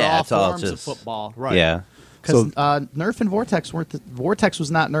 Because these Yeah, are it's all all forms of just- football. Right. Yeah. Because So- Nerf and Vortex weren't. Vortex was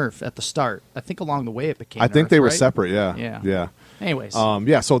not Nerf at the start. I think along the way it became. I think Nerf, they were right? separate, yeah. Yeah. Yeah. Anyways,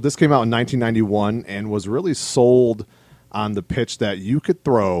 Yeah, so this came out in 1991 and was really sold on the pitch that you could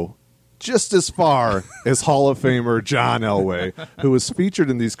throw just as far as Hall of Famer John Elway, who was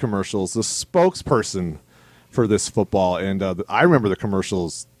featured in these commercials, the spokesperson for this football. And I remember the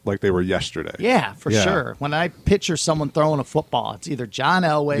commercials like they were yesterday. Yeah, for Yeah. sure. When I picture someone throwing a football, it's either John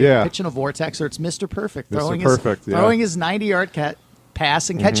Elway Yeah. pitching a vortex, or it's Mr. Perfect Mr. throwing Perfect, yeah. throwing his 90-yard pass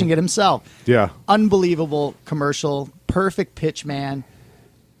and catching it himself. Yeah. Unbelievable commercial, perfect pitch, man.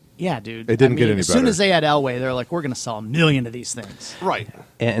 Yeah, dude. It didn't get any As soon better. as they had Elway, they're like, we're going to sell 1 million of these things. Right.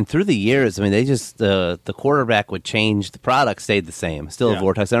 And through the years, I mean, they just the quarterback would change. The product stayed the same. Still Yeah. a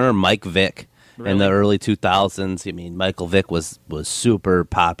vortex. I remember Mike Vick in the early 2000s. I mean, Michael Vick was super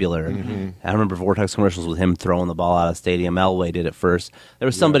popular. I remember vortex commercials with him throwing the ball out of the stadium. Elway did it first. There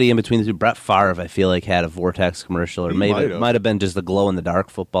was somebody in between the two. Brett Favre, I feel like, had a vortex commercial, or He maybe might it have. might have been just a glow in the dark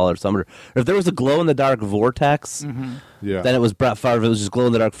football or something. Or if there was a glow in the dark vortex. Yeah. Then it was Brett Favre. If it was just glow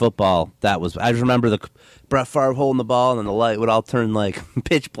in the dark football. That was. I just remember Brett Favre holding the ball, and then the light would all turn like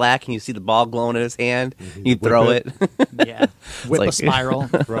pitch black, and you see the ball glowing in his hand. You throw Whip it. Yeah. Whip like- a spiral,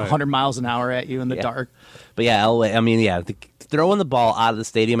 Right. 100 miles an hour at you in the Yeah. dark. But yeah, Elway. I mean, yeah, throwing the ball out of the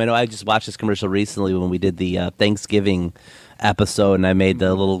stadium. I know I just watched this commercial recently when we did the Thanksgiving episode, and I made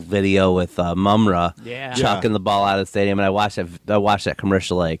the little video with Mumra Yeah. chucking the ball out of the stadium, and I watched that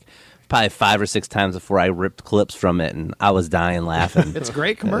commercial like probably 5 or 6 times before I ripped clips from it, and I was dying laughing. It's a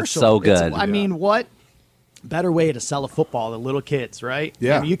great commercial. so good. I mean, what better way to sell a football to little kids, right?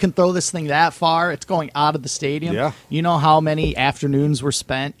 Yeah. I mean, you can throw this thing that far. It's going out of the stadium. Yeah. You know how many afternoons were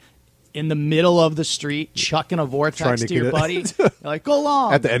spent in the middle of the street chucking a Trying vortex to to your get it. buddy? You're like, go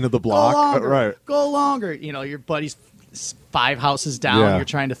long. At the end of the block. Go longer. Right. Go longer. You know, your buddy's 5 houses down. Yeah. You're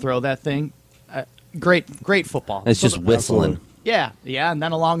trying to throw that thing. Great football. It's just whistling. Yeah, yeah, and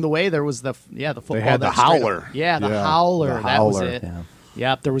then along the way there was the football. had the that straight up- howler. Yeah, the Yeah, howler. the That was howler. it. Yeah.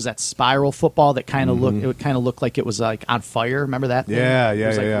 Yep, there was that spiral football that kind of looked. It would kind of look like it was like on fire. Remember that? Thing? Yeah, It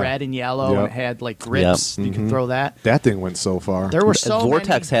was like yeah. red and yellow, and Yep. it had like grips. You can throw that. That thing went so far. There were so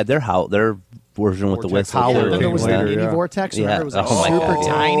Vortex many. had their version with the Vortex whistle. howler Yeah, too. then there was later, the mini yeah. vortex. Yeah. Remember, it was like Oh my super God.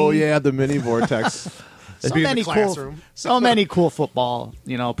 tiny. Oh yeah, the mini vortex. So Be in the many cool, classroom. so many cool football,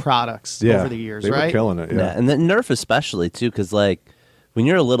 products Yeah, over the years, they right? were killing it. Yeah, Yeah. and then Nerf especially too, because like when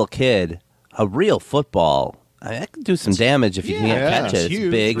you're a little kid, a real football, I mean, that can do some damage if you can't catch it. It's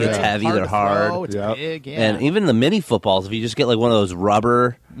huge, big, right? it's heavy, hard they're to throw, hard, It's Yep. big, yeah. and even the mini footballs. If you just get like one of those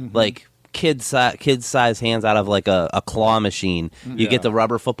rubber, like kid size hands out of like a claw machine, you get the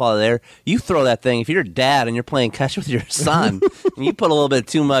rubber football there. You throw that thing. If you're a dad and you're playing catch with your son, and you put a little bit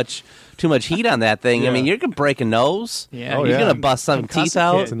too much heat on that thing. I mean, you're gonna break a nose. Yeah, Oh, You're yeah. gonna bust some Concuss teeth a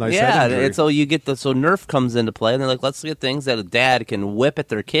out. kid. It's a nice yeah, head injury. and so you get so Nerf comes into play, and they're like, let's get things that a dad can whip at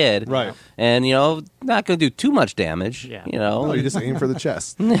their kid, Right. And not gonna do too much damage. Yeah. No, you just aim for the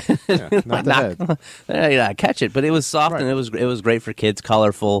chest. Yeah, not the head. Catch it. But it was soft Right. and it was great for kids,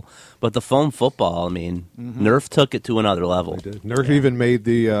 colorful. But the foam football, I mean, Nerf took it to another level. Nerf even made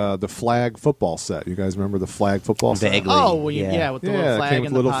the flag football set. You guys remember the flag football set? Vaguely. Oh, well, Yeah. yeah, with the Yeah, little it flag came with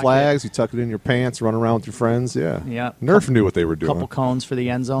in the little pocket. flags. You tuck it in your pants, run around with your friends. Yeah. Yeah. Nerf knew what they were doing. Couple cones for the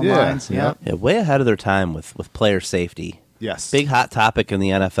end zone Yeah, lines. yeah. Yep. Yeah, way ahead of their time with player safety. Yes. Big hot topic in the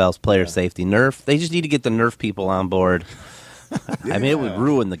NFL's player safety. Nerf. They just need to get the Nerf people on board. I mean, it would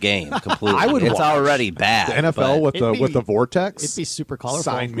ruin the game completely. I would It's watch already bad. The NFL but with It'd the be- vortex. It'd be super colorful.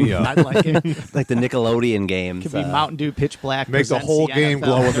 Sign me up. I'd like it. like the Nickelodeon games. Could be Mountain Dew pitch black. Make the presents whole game NFL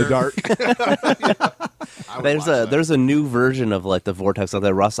glow in the Nerf. dark. There's a new version of like the vortex out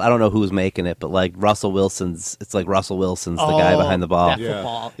there. I don't know who's making it, but like Russell Wilson's. It's like Russell Wilson's the guy behind the ball. That Yeah.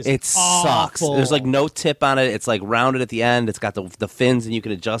 football is It sucks. awful. There's like no tip on it. It's like rounded at the end. It's got the fins, and you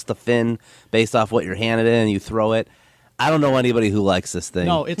can adjust the fin based off what you're handed in, and you throw it. I don't know anybody who likes this thing.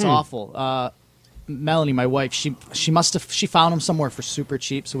 No, it's awful. Melanie, my wife, she found them somewhere for super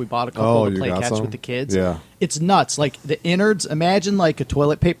cheap, so we bought a couple Oh, to you play got catch some? with the kids. Yeah. It's nuts. Like the innards, imagine like a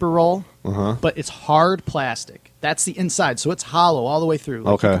toilet paper roll, but it's hard plastic. That's the inside, so it's hollow all the way through.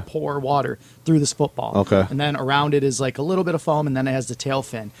 Like Okay. you can pour water through this football. Okay. And then around it is like a little bit of foam, and then it has the tail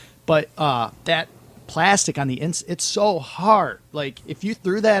fin. But that plastic on the inside, it's so hard. Like if you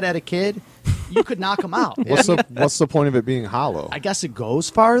threw that at a kid, you could knock them out. What's the point of it being hollow? I guess it goes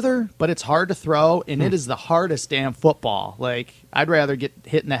farther, but it's hard to throw, and it is the hardest damn football. Like I'd rather get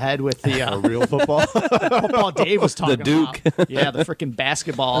hit in the head with the A real football? football Dave was talking Duke. about. Yeah, the freaking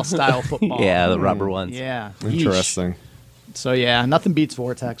basketball style football. Yeah, the rubber ones. Yeah. Yeesh. Interesting. So yeah, nothing beats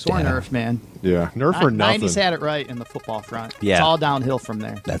Vortex or Yeah. Nerf, man. Yeah. Nerf or nothing. 90s had it right in the football front. Yeah. It's all downhill from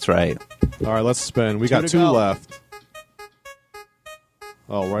there. That's right. All right, let's spin. We Two got to 2 go. left.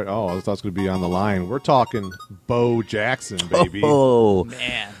 Oh, right. Oh, I thought it was going to be on the line. We're talking Bo Jackson, baby. Oh,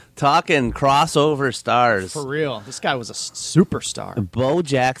 Man. Talking crossover stars. For real. This guy was a superstar. Bo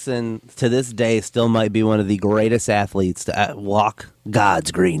Jackson, to this day, still might be one of the greatest athletes to walk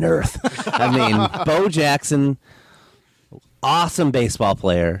God's green earth. I mean, Bo Jackson, awesome baseball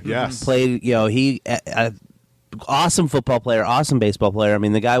player. Yes. Played, awesome football player, awesome baseball player. I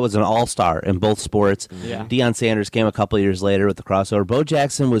mean, the guy was an all-star in both sports. Yeah. Deion Sanders came a couple years later with the crossover. Bo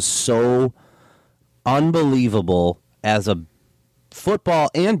Jackson was so unbelievable as a football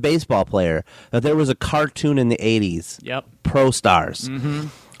and baseball player that there was a cartoon in the 80s, Yep. Pro Stars, and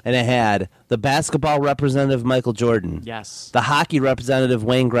it had the basketball representative Michael Jordan, Yes. the hockey representative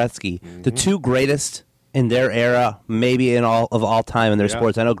Wayne Gretzky, the two greatest in their era, maybe in all time in their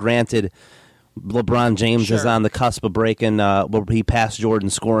sports. I know, granted, LeBron James is on the cusp of breaking. He passed Jordan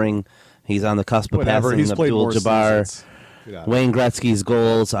scoring. He's on the cusp of Whatever. passing He's played more Abdul-Jabbar. seasons. Yeah. Wayne Gretzky's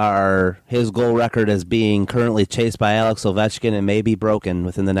goals are his goal record is being currently chased by Alex Ovechkin and may be broken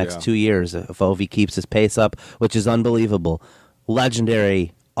within the next 2 years if Ovi keeps his pace up, which is unbelievable.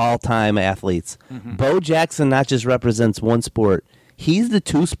 Legendary all-time athletes. Bo Jackson not just represents one sport. He's the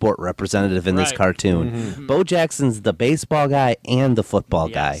two-sport representative in this Right. cartoon. Bo Jackson's the baseball guy and the football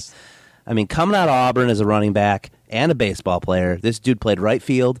guy. Yes. I mean, coming out of Auburn as a running back and a baseball player, this dude played right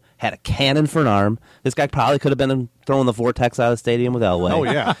field, had a cannon for an arm. This guy probably could have been throwing the vortex out of the stadium with Elway. Oh,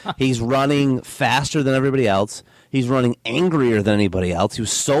 yeah. He's running faster than everybody else. He's running angrier than anybody else. He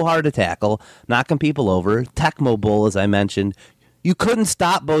was so hard to tackle, knocking people over. Tecmo Bowl, as I mentioned. You couldn't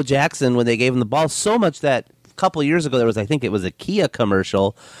stop Bo Jackson when they gave him the ball so much that a couple of years ago there was, I think it was a Kia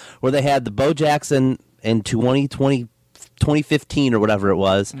commercial where they had the Bo Jackson in 2015 or whatever it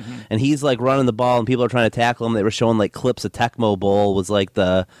was, and he's like running the ball and people are trying to tackle him. They were showing like clips of Tecmo Bowl was like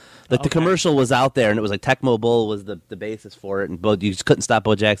the commercial was out there, and it was like Tecmo Bowl was the basis for it, and you just couldn't stop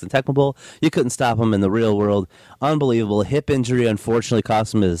Bo Jackson. Tecmo Bowl, you couldn't stop him in the real world. Unbelievable. Hip injury unfortunately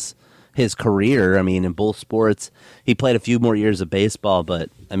cost him his career. I mean, in both sports, he played a few more years of baseball, but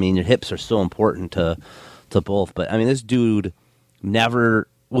I mean, your hips are so important to both. But I mean, this dude never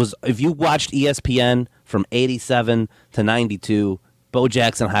was. If you watched ESPN from 87 to 92, Bo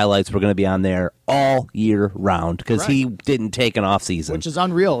Jackson highlights were going to be on there all year round because he didn't take an off season, Which is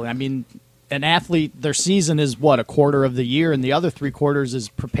unreal. I mean, an athlete, their season is a quarter of the year, and the other 3 quarters is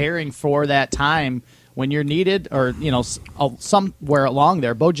preparing for that time when you're needed, or somewhere along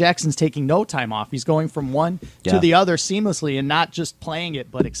there. Bo Jackson's taking no time off. He's going from one to the other seamlessly, and not just playing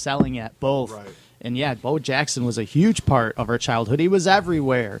it, but excelling at both. Right. And yeah, Bo Jackson was a huge part of our childhood. He was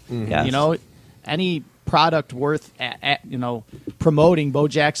everywhere. Yes. Any product worth promoting, Bo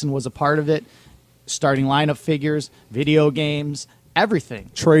Jackson was a part of it. Starting lineup figures, video games, everything.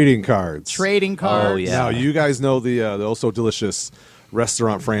 Trading cards. Trading cards. Oh, yeah. Now, you guys know the also delicious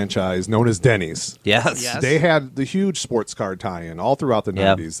restaurant franchise known as Denny's. Yes. Yes. They had the huge sports card tie-in all throughout the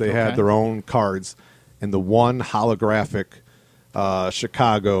Yep. 90s. They Okay. had their own cards, and the one holographic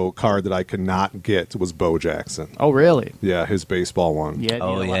Chicago card that I could not get was Bo Jackson. Oh, really? Yeah, his baseball one. Yeah.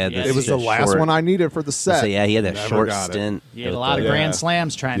 Oh, yeah, this It was the Just last short. one I needed for the set. So yeah, he had that Never short got it. stint. You had a with lot of the- grand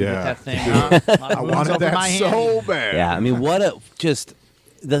slams trying to Yeah. get that thing. Huh? A lot of I ones wanted over that my so hand. bad. Yeah, I mean, what a just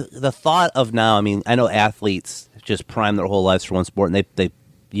the thought of now. I mean, I know athletes just prime their whole lives for one sport, and they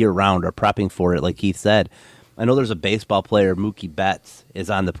year round are prepping for it. Like Keith said, I know there's a baseball player, Mookie Betts, is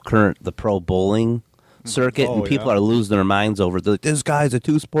on the pro bowling circuit, Oh, and people yeah. are losing their minds over it. They're like, this guy's a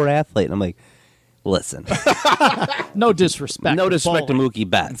 2-sport athlete, and I'm like, listen, No disrespect. no disrespect to bowling. Mookie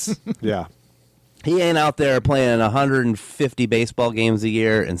Betts. Yeah. He ain't out there playing 150 baseball games a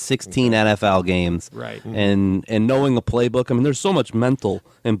year and 16 NFL games. Right. And knowing the playbook. I mean, there's so much mental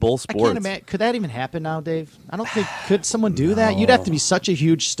in both I sports. can't imagine. Could that even happen now, Dave? I don't think. Could someone do that? You'd have to be such a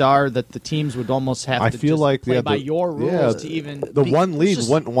huge star that the teams would almost have I to feel just like play yeah, by the- your rules yeah, to even. the be- one there's league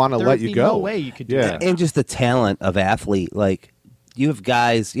just- wouldn't want to there let would you be go. No way you could do Yeah. that. And just the talent of athlete. Like, you have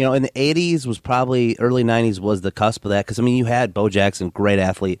guys, in the 80s was probably, early 90s was the cusp of that. Because, I mean, you had Bo Jackson, great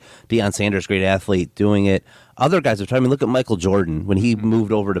athlete, Deion Sanders, great athlete, doing it. Other guys have tried. I mean, look at Michael Jordan when he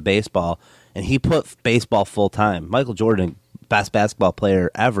moved over to baseball, and he put baseball full time. Michael Jordan, best basketball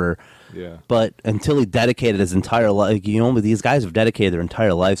player ever. Yeah. But until he dedicated his entire life, these guys have dedicated their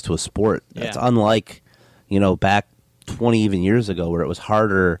entire lives to a sport. That's Yeah. unlike, back 20 even years ago where it was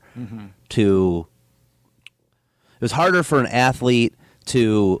harder to. It was harder for an athlete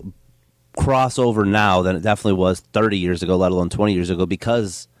to cross over now than it definitely was 30 years ago, let alone 20 years ago,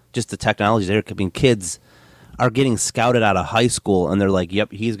 because just the technology there. I mean, kids are getting scouted out of high school, and they're like,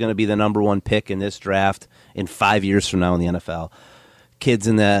 yep, he's going to be the number 1 pick in this draft in 5 years from now in the NFL. Kids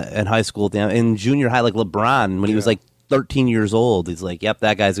in high school, in junior high, like LeBron, when he was like 13 years old. He's like, yep,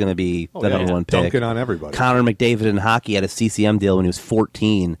 that guy's going to be the number one pick. Dunking on everybody. Connor McDavid in hockey had a CCM deal when he was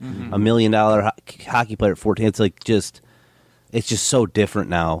 14. $1 million hockey player at 14. It's like it's just so different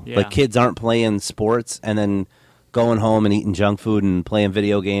now. Yeah. Like kids aren't playing sports and then going home and eating junk food and playing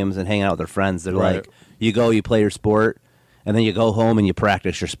video games and hanging out with their friends. They're Right. like, you go, you play your sport, and then you go home and you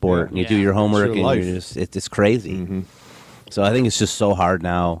practice your sport and you do your homework It's and your you're life. it's crazy. So I think it's just so hard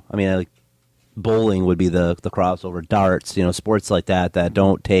now. I mean, like bowling would be the crossover, darts, sports like that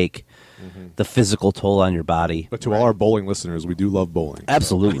don't take the physical toll on your body. But to all our bowling listeners, we do love bowling.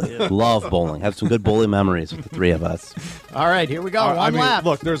 Absolutely. Love bowling. Have some good bowling memories with the three of us. All right, here we go. One left.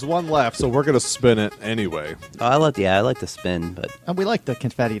 Look, there's one left, so we're going to spin it anyway. Oh, I like to spin, but And we like the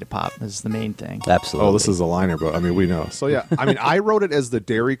confetti to pop is the main thing. absolutely. Oh, this is a liner, but I mean, we know. So, yeah, I mean, I wrote it as the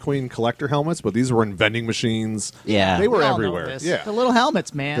Dairy Queen collector helmets, but these were in vending machines. Yeah. They were We all know everywhere. this. Yeah. The little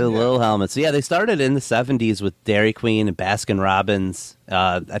helmets, man. The little helmets. Yeah, they started in the 70s with Dairy Queen and Baskin Robbins.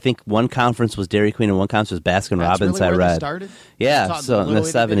 I think one conference was Dairy Queen and one conference was Baskin That's Robbins, really where I they read. started? Yeah, It's so the in the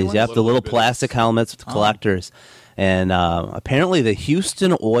little itty bitty 70s. ones? Yep, the Little little bitties. plastic helmets with collectors. And apparently the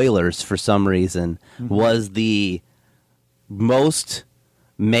Houston Oilers, for some reason, was the most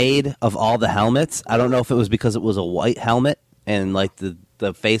made of all the helmets. I don't know if it was because it was a white helmet and like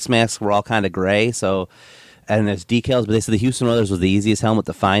the face masks were all kind of gray, so and there's decals, but they said the Houston Oilers was the easiest helmet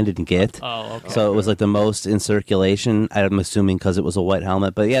to find and get. Oh, okay. So it was like the most in circulation. I'm assuming because it was a white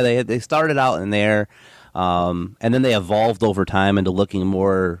helmet. But yeah, they started out in there, and then they evolved over time into looking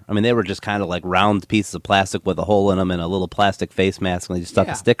more. I mean, they were just kind of like round pieces of plastic with a hole in them and a little plastic face mask, and they just stuck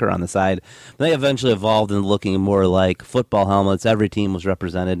Yeah. a sticker on the side. But they eventually evolved into looking more like football helmets. Every team was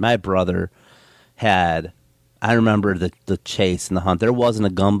represented. My brother had. I remember the chase and the hunt. There wasn't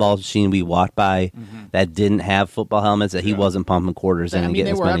a gumball machine we walked by that didn't have football helmets that he wasn't pumping quarters in I and mean, getting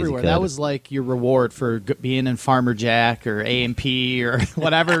they as were many everywhere. as he could. That was like your reward for being in Farmer Jack or A&P or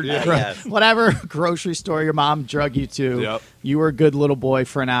whatever, whatever grocery store your mom drug you to. Yep. You were a good little boy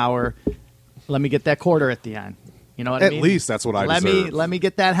for an hour. Let me get that quarter at the end. You know what I At mean? least that's what I deserve. Let me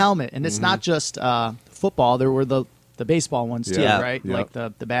get that helmet. And it's not just football. There were the baseball ones too, Yeah. right? Yep.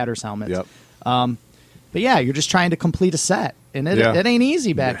 Like the batter's helmets. Yep. But yeah, you're just trying to complete a set, and it ain't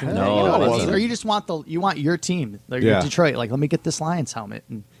easy back in the day. No, You know what it I mean? wasn't. Or you just want your team, like Yeah. Detroit. Like, let me get this Lions helmet.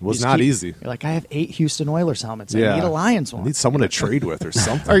 And It was you just not easy. You're like, I have 8 Houston Oilers helmets. Yeah. I need a Lions I one. need someone to trade with or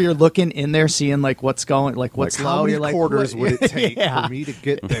something. Or you're looking in there, seeing like what's going, like what's Like, low. how many You're like, quarters what- would it take Yeah. for me to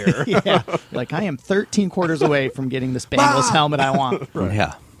get there? Yeah, like I am 13 quarters away from getting this Bengals helmet I want.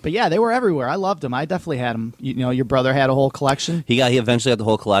 Yeah. But yeah, they were everywhere. I loved them. I definitely had them. You know, your brother had a whole collection, He eventually got the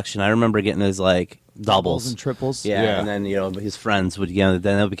whole collection. I remember getting his like doubles and triples. Yeah, Yeah. and then his friends would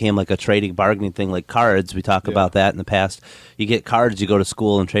then it became like a trading bargaining thing, like cards. We talk about that in the past. You get cards, you go to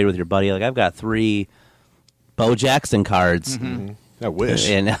school and trade with your buddy. Like I've got 3 Bo Jackson cards, I wish.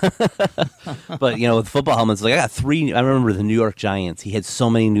 and but with football helmets, like I got 3. I remember the New York Giants. He had so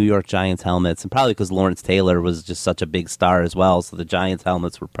many New York Giants helmets, and probably because Lawrence Taylor was just such a big star as well, so the Giants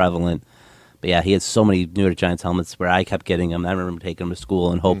helmets were prevalent. But yeah, he had so many New York Giants helmets where I kept getting them. I remember taking them to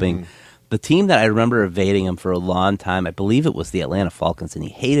school and hoping. The team that I remember evading him for a long time, I believe it was the Atlanta Falcons, and he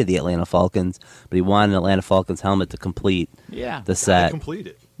hated the Atlanta Falcons, but he wanted an Atlanta Falcons helmet to complete Yeah. the set, Complete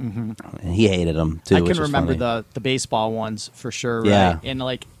it. and he hated them too. I which can was remember funny. the baseball ones for sure. Right? Yeah. And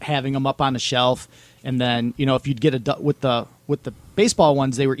like having them up on a shelf, and then if you'd get with the baseball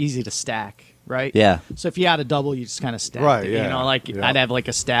ones, they were easy to stack. Right. Yeah. So if you had a double, you just kind of stacked Right, it. yeah. Yeah. I'd have like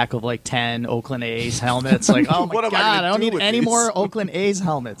a stack of like 10 Oakland A's helmets. Like, oh my What am I god, gonna I don't do need with any these? more Oakland A's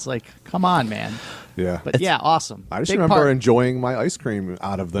helmets. Like, come on, man. Yeah. But yeah, awesome. I just Big remember part. enjoying my ice cream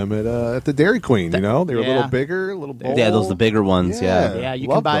out of them at the Dairy Queen. They were a yeah. little bigger, a little bowl. Yeah, those the bigger ones. Yeah. Yeah, you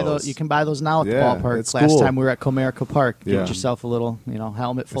Love can buy those. those. You can buy those now at the Yeah, ballpark. it's Last cool. time we were at Comerica Park, Yeah. get yourself a little,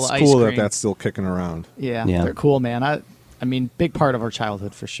 helmet full It's of cool ice that cream. that's still kicking around. Yeah, Yeah. they're cool, man. I mean, big part of our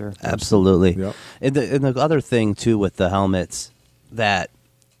childhood for sure. Absolutely. Yep. And the other thing too with the helmets that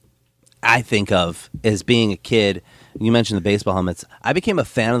I think of as being a kid, you mentioned the baseball helmets. I became a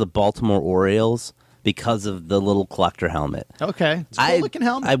fan of the Baltimore Orioles because of the little collector helmet. Okay, it's a cool looking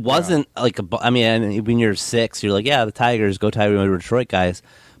helmet. I wasn't like when you're 6, you're like, yeah, the Tigers, go Tigers, we're Detroit guys.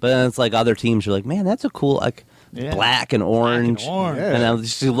 But then it's like other teams, you're like, man, that's a cool Yeah. black and orange. orange. Yeah. And I'm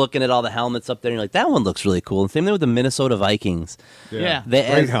just looking at all the helmets up there, and you're like, that one looks really cool. And same thing with the Minnesota Vikings. Yeah. They,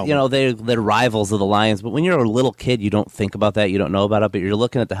 Great helmet. they're rivals of the Lions, but when you're a little kid, you don't think about that, you don't know about it, but you're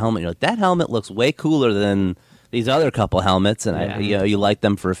looking at the helmet, you're like, that helmet looks way cooler than these other couple helmets, and Yeah. you like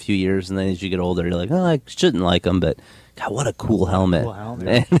them for a few years, and then as you get older, you're like, oh, I shouldn't like them, but God, what a cool helmet. Cool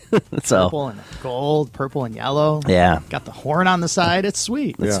helmet. So, Purple and gold, purple and yellow. yeah, Got the horn on the side. It's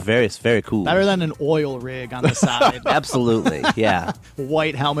sweet. it's very cool. Better than an oil rig on the side. Absolutely, yeah.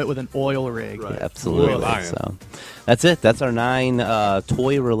 White helmet with an oil rig. Right. Absolutely. Lion. So that's it. That's our 9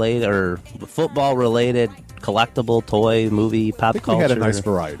 toy-related or football-related collectible toy movie pop I think we culture. had a nice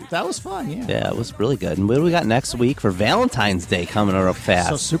variety. That was fun, yeah. Yeah, it was really good. And what do we got next week for Valentine's Day coming up fast?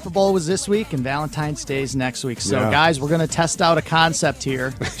 So Super Bowl was this week and Valentine's Day is next week. So Yeah. guys, we're going to test out a concept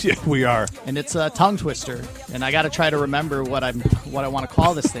here, Yeah, we are. and it's a tongue twister. And I got to try to remember what I want to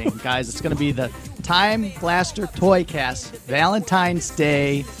call this thing, guys. It's going to be the Time Blaster Toy Cast Valentine's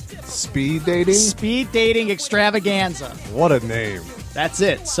Day Speed dating? Speed Dating Extravaganza. What a name. That's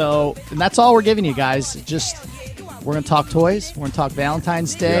it. So, and that's all we're giving you guys. Just we're going to talk toys. We're going to talk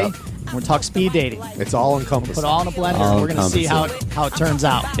Valentine's Day. Yep. We're going to talk speed dating. It's all encompassing. Put it all in a blender. All And we're going to see how it turns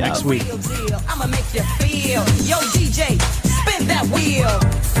out next week. I'ma make you feel. Yo, DJ, spin that wheel.